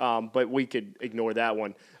 But we could ignore that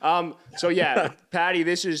one. So yeah, Patty,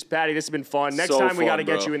 this has been fun. Next time we got to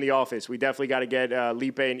get you in the office. We definitely got to get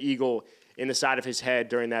Lipe and Eagle in the side of his head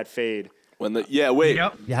during that fade. Wait. Yeah,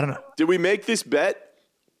 I don't know. Did we make this bet?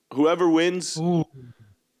 Whoever wins,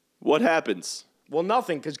 what happens? Well,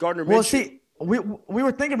 nothing, because Gardner Minshew. Well, see, we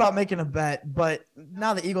were thinking about making a bet, but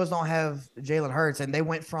now the Eagles don't have Jalen Hurts, and they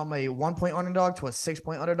went from a 1-point underdog to a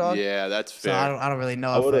 6-point underdog. Yeah, that's fair. So I don't really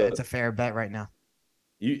know if it's a fair bet right now.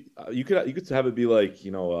 You could have it be like,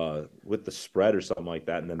 with the spread or something like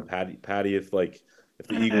that, and then Patty if the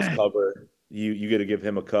Eagles cover, you get to give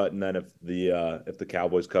him a cut, and then if the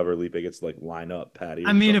Cowboys cover, Lipe gets to line up Patty.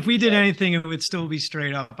 I mean, if we did anything, it would still be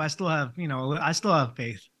straight up. I still have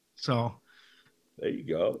faith. So there you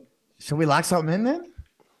go. Should we lock something in then?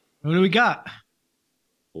 What do we got?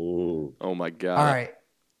 Ooh. Oh my God.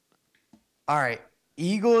 All right.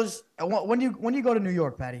 Eagles. When do you go to New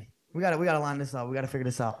York, Patty? We gotta line this up. We gotta figure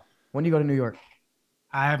this out. When do you go to New York?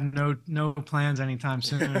 I have no plans anytime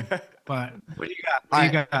soon. But what do you got? What do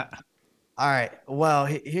you got? All right. Well,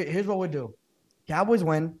 here's what we do. Cowboys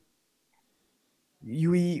win.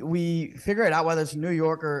 We figure it out whether it's New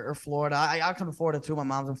York or Florida. I come to Florida too. My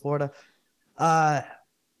mom's in Florida.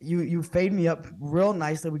 You fade me up real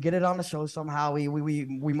nicely. We get it on the show somehow.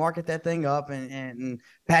 We market that thing up and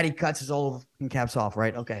Patty cuts his old and caps off,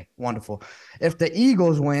 right? Okay, wonderful. If the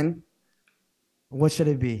Eagles win, what should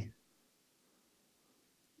it be?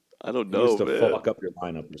 I don't know, to man. fuck up your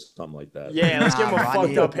lineup or something like that. Yeah, let's give him a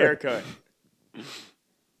fucked up haircut.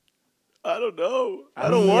 I don't know. I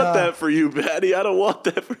don't want that for you, Patty. I don't want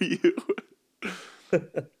that for you.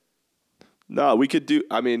 No, we could do.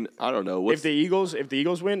 I mean, I don't know. If the Eagles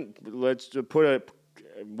win, let's put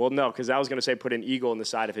because I was gonna say put an eagle in the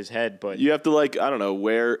side of his head, but you have to I don't know,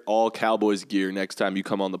 wear all Cowboys gear next time you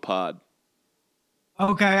come on the pod.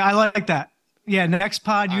 Okay, I like that. Yeah, next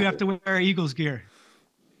pod you have to wear Eagles gear.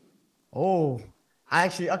 Oh,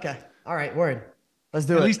 okay. All right, word. Let's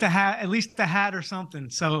do it. At least a hat or something.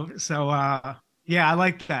 So yeah, I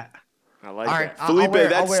like that. I like all that. Right,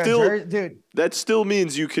 Felipe, dude. That still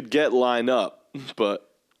means you could get lined up,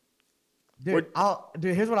 but dude,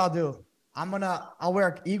 here's what I'll do. I'll wear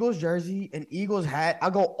an Eagles jersey, an Eagles hat.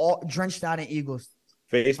 I'll go all drenched out in Eagles.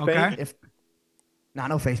 Face paint?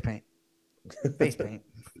 No face paint. Face paint.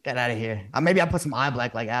 Get out of here. Maybe I'll put some eye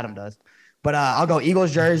black like Adam does. But I'll go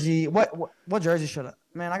Eagles jersey. What jersey should I?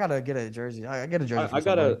 Man, I gotta get a jersey. I get a jersey.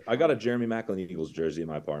 I got a Jeremy Maclin Eagles jersey in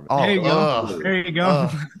my apartment. Oh, there you go. There you go.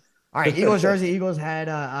 All right, Eagles jersey, Eagles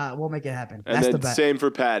hat. We'll make it happen. And that's then the bet. Same for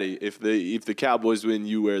Patty. If the Cowboys win,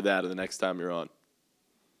 you wear that the next time you're on.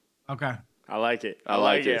 Okay. I like it. I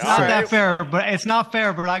like it. It's not that fair, but it's not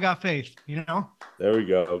fair. But I got faith. There we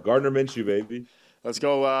go. Gardner Minshew, baby. Let's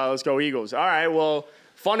go Eagles. All right. Well,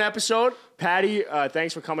 fun episode. Patty,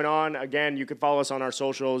 thanks for coming on. Again, you can follow us on our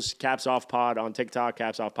socials, Caps Off Pod on TikTok,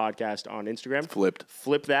 Caps Off Podcast on Instagram.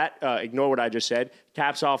 Flip that. Ignore what I just said.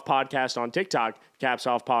 Caps Off Podcast on TikTok, Caps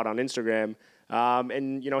Off Pod on Instagram.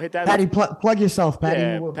 And, hit that. Patty, plug yourself, Patty.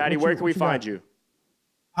 Yeah, Patty, where can we find you?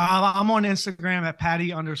 I'm on Instagram at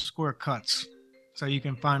Patty_cuts. So you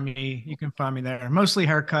can find me there. Mostly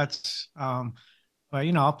haircuts. But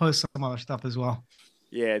I'll post some other stuff as well.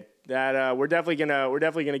 Yeah, that we're definitely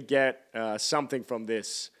gonna get something from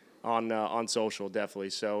this on social,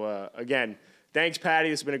 definitely. So again, thanks, Patty.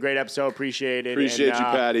 This has been a great episode. Appreciate it. Appreciate you,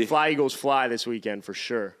 Patty. Fly Eagles fly this weekend for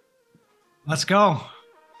sure. Let's go.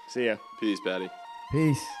 See ya. Peace, Patty.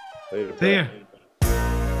 Peace. Later, See ya.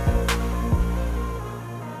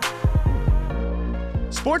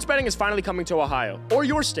 Sports betting is finally coming to Ohio, or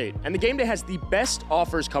your state, and the Game Day has the best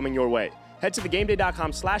offers coming your way. Head to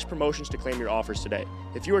thegameday.com/promotions to claim your offers today.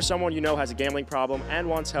 If you or someone you know has a gambling problem and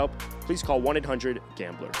wants help, please call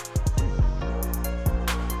 1-800-GAMBLER.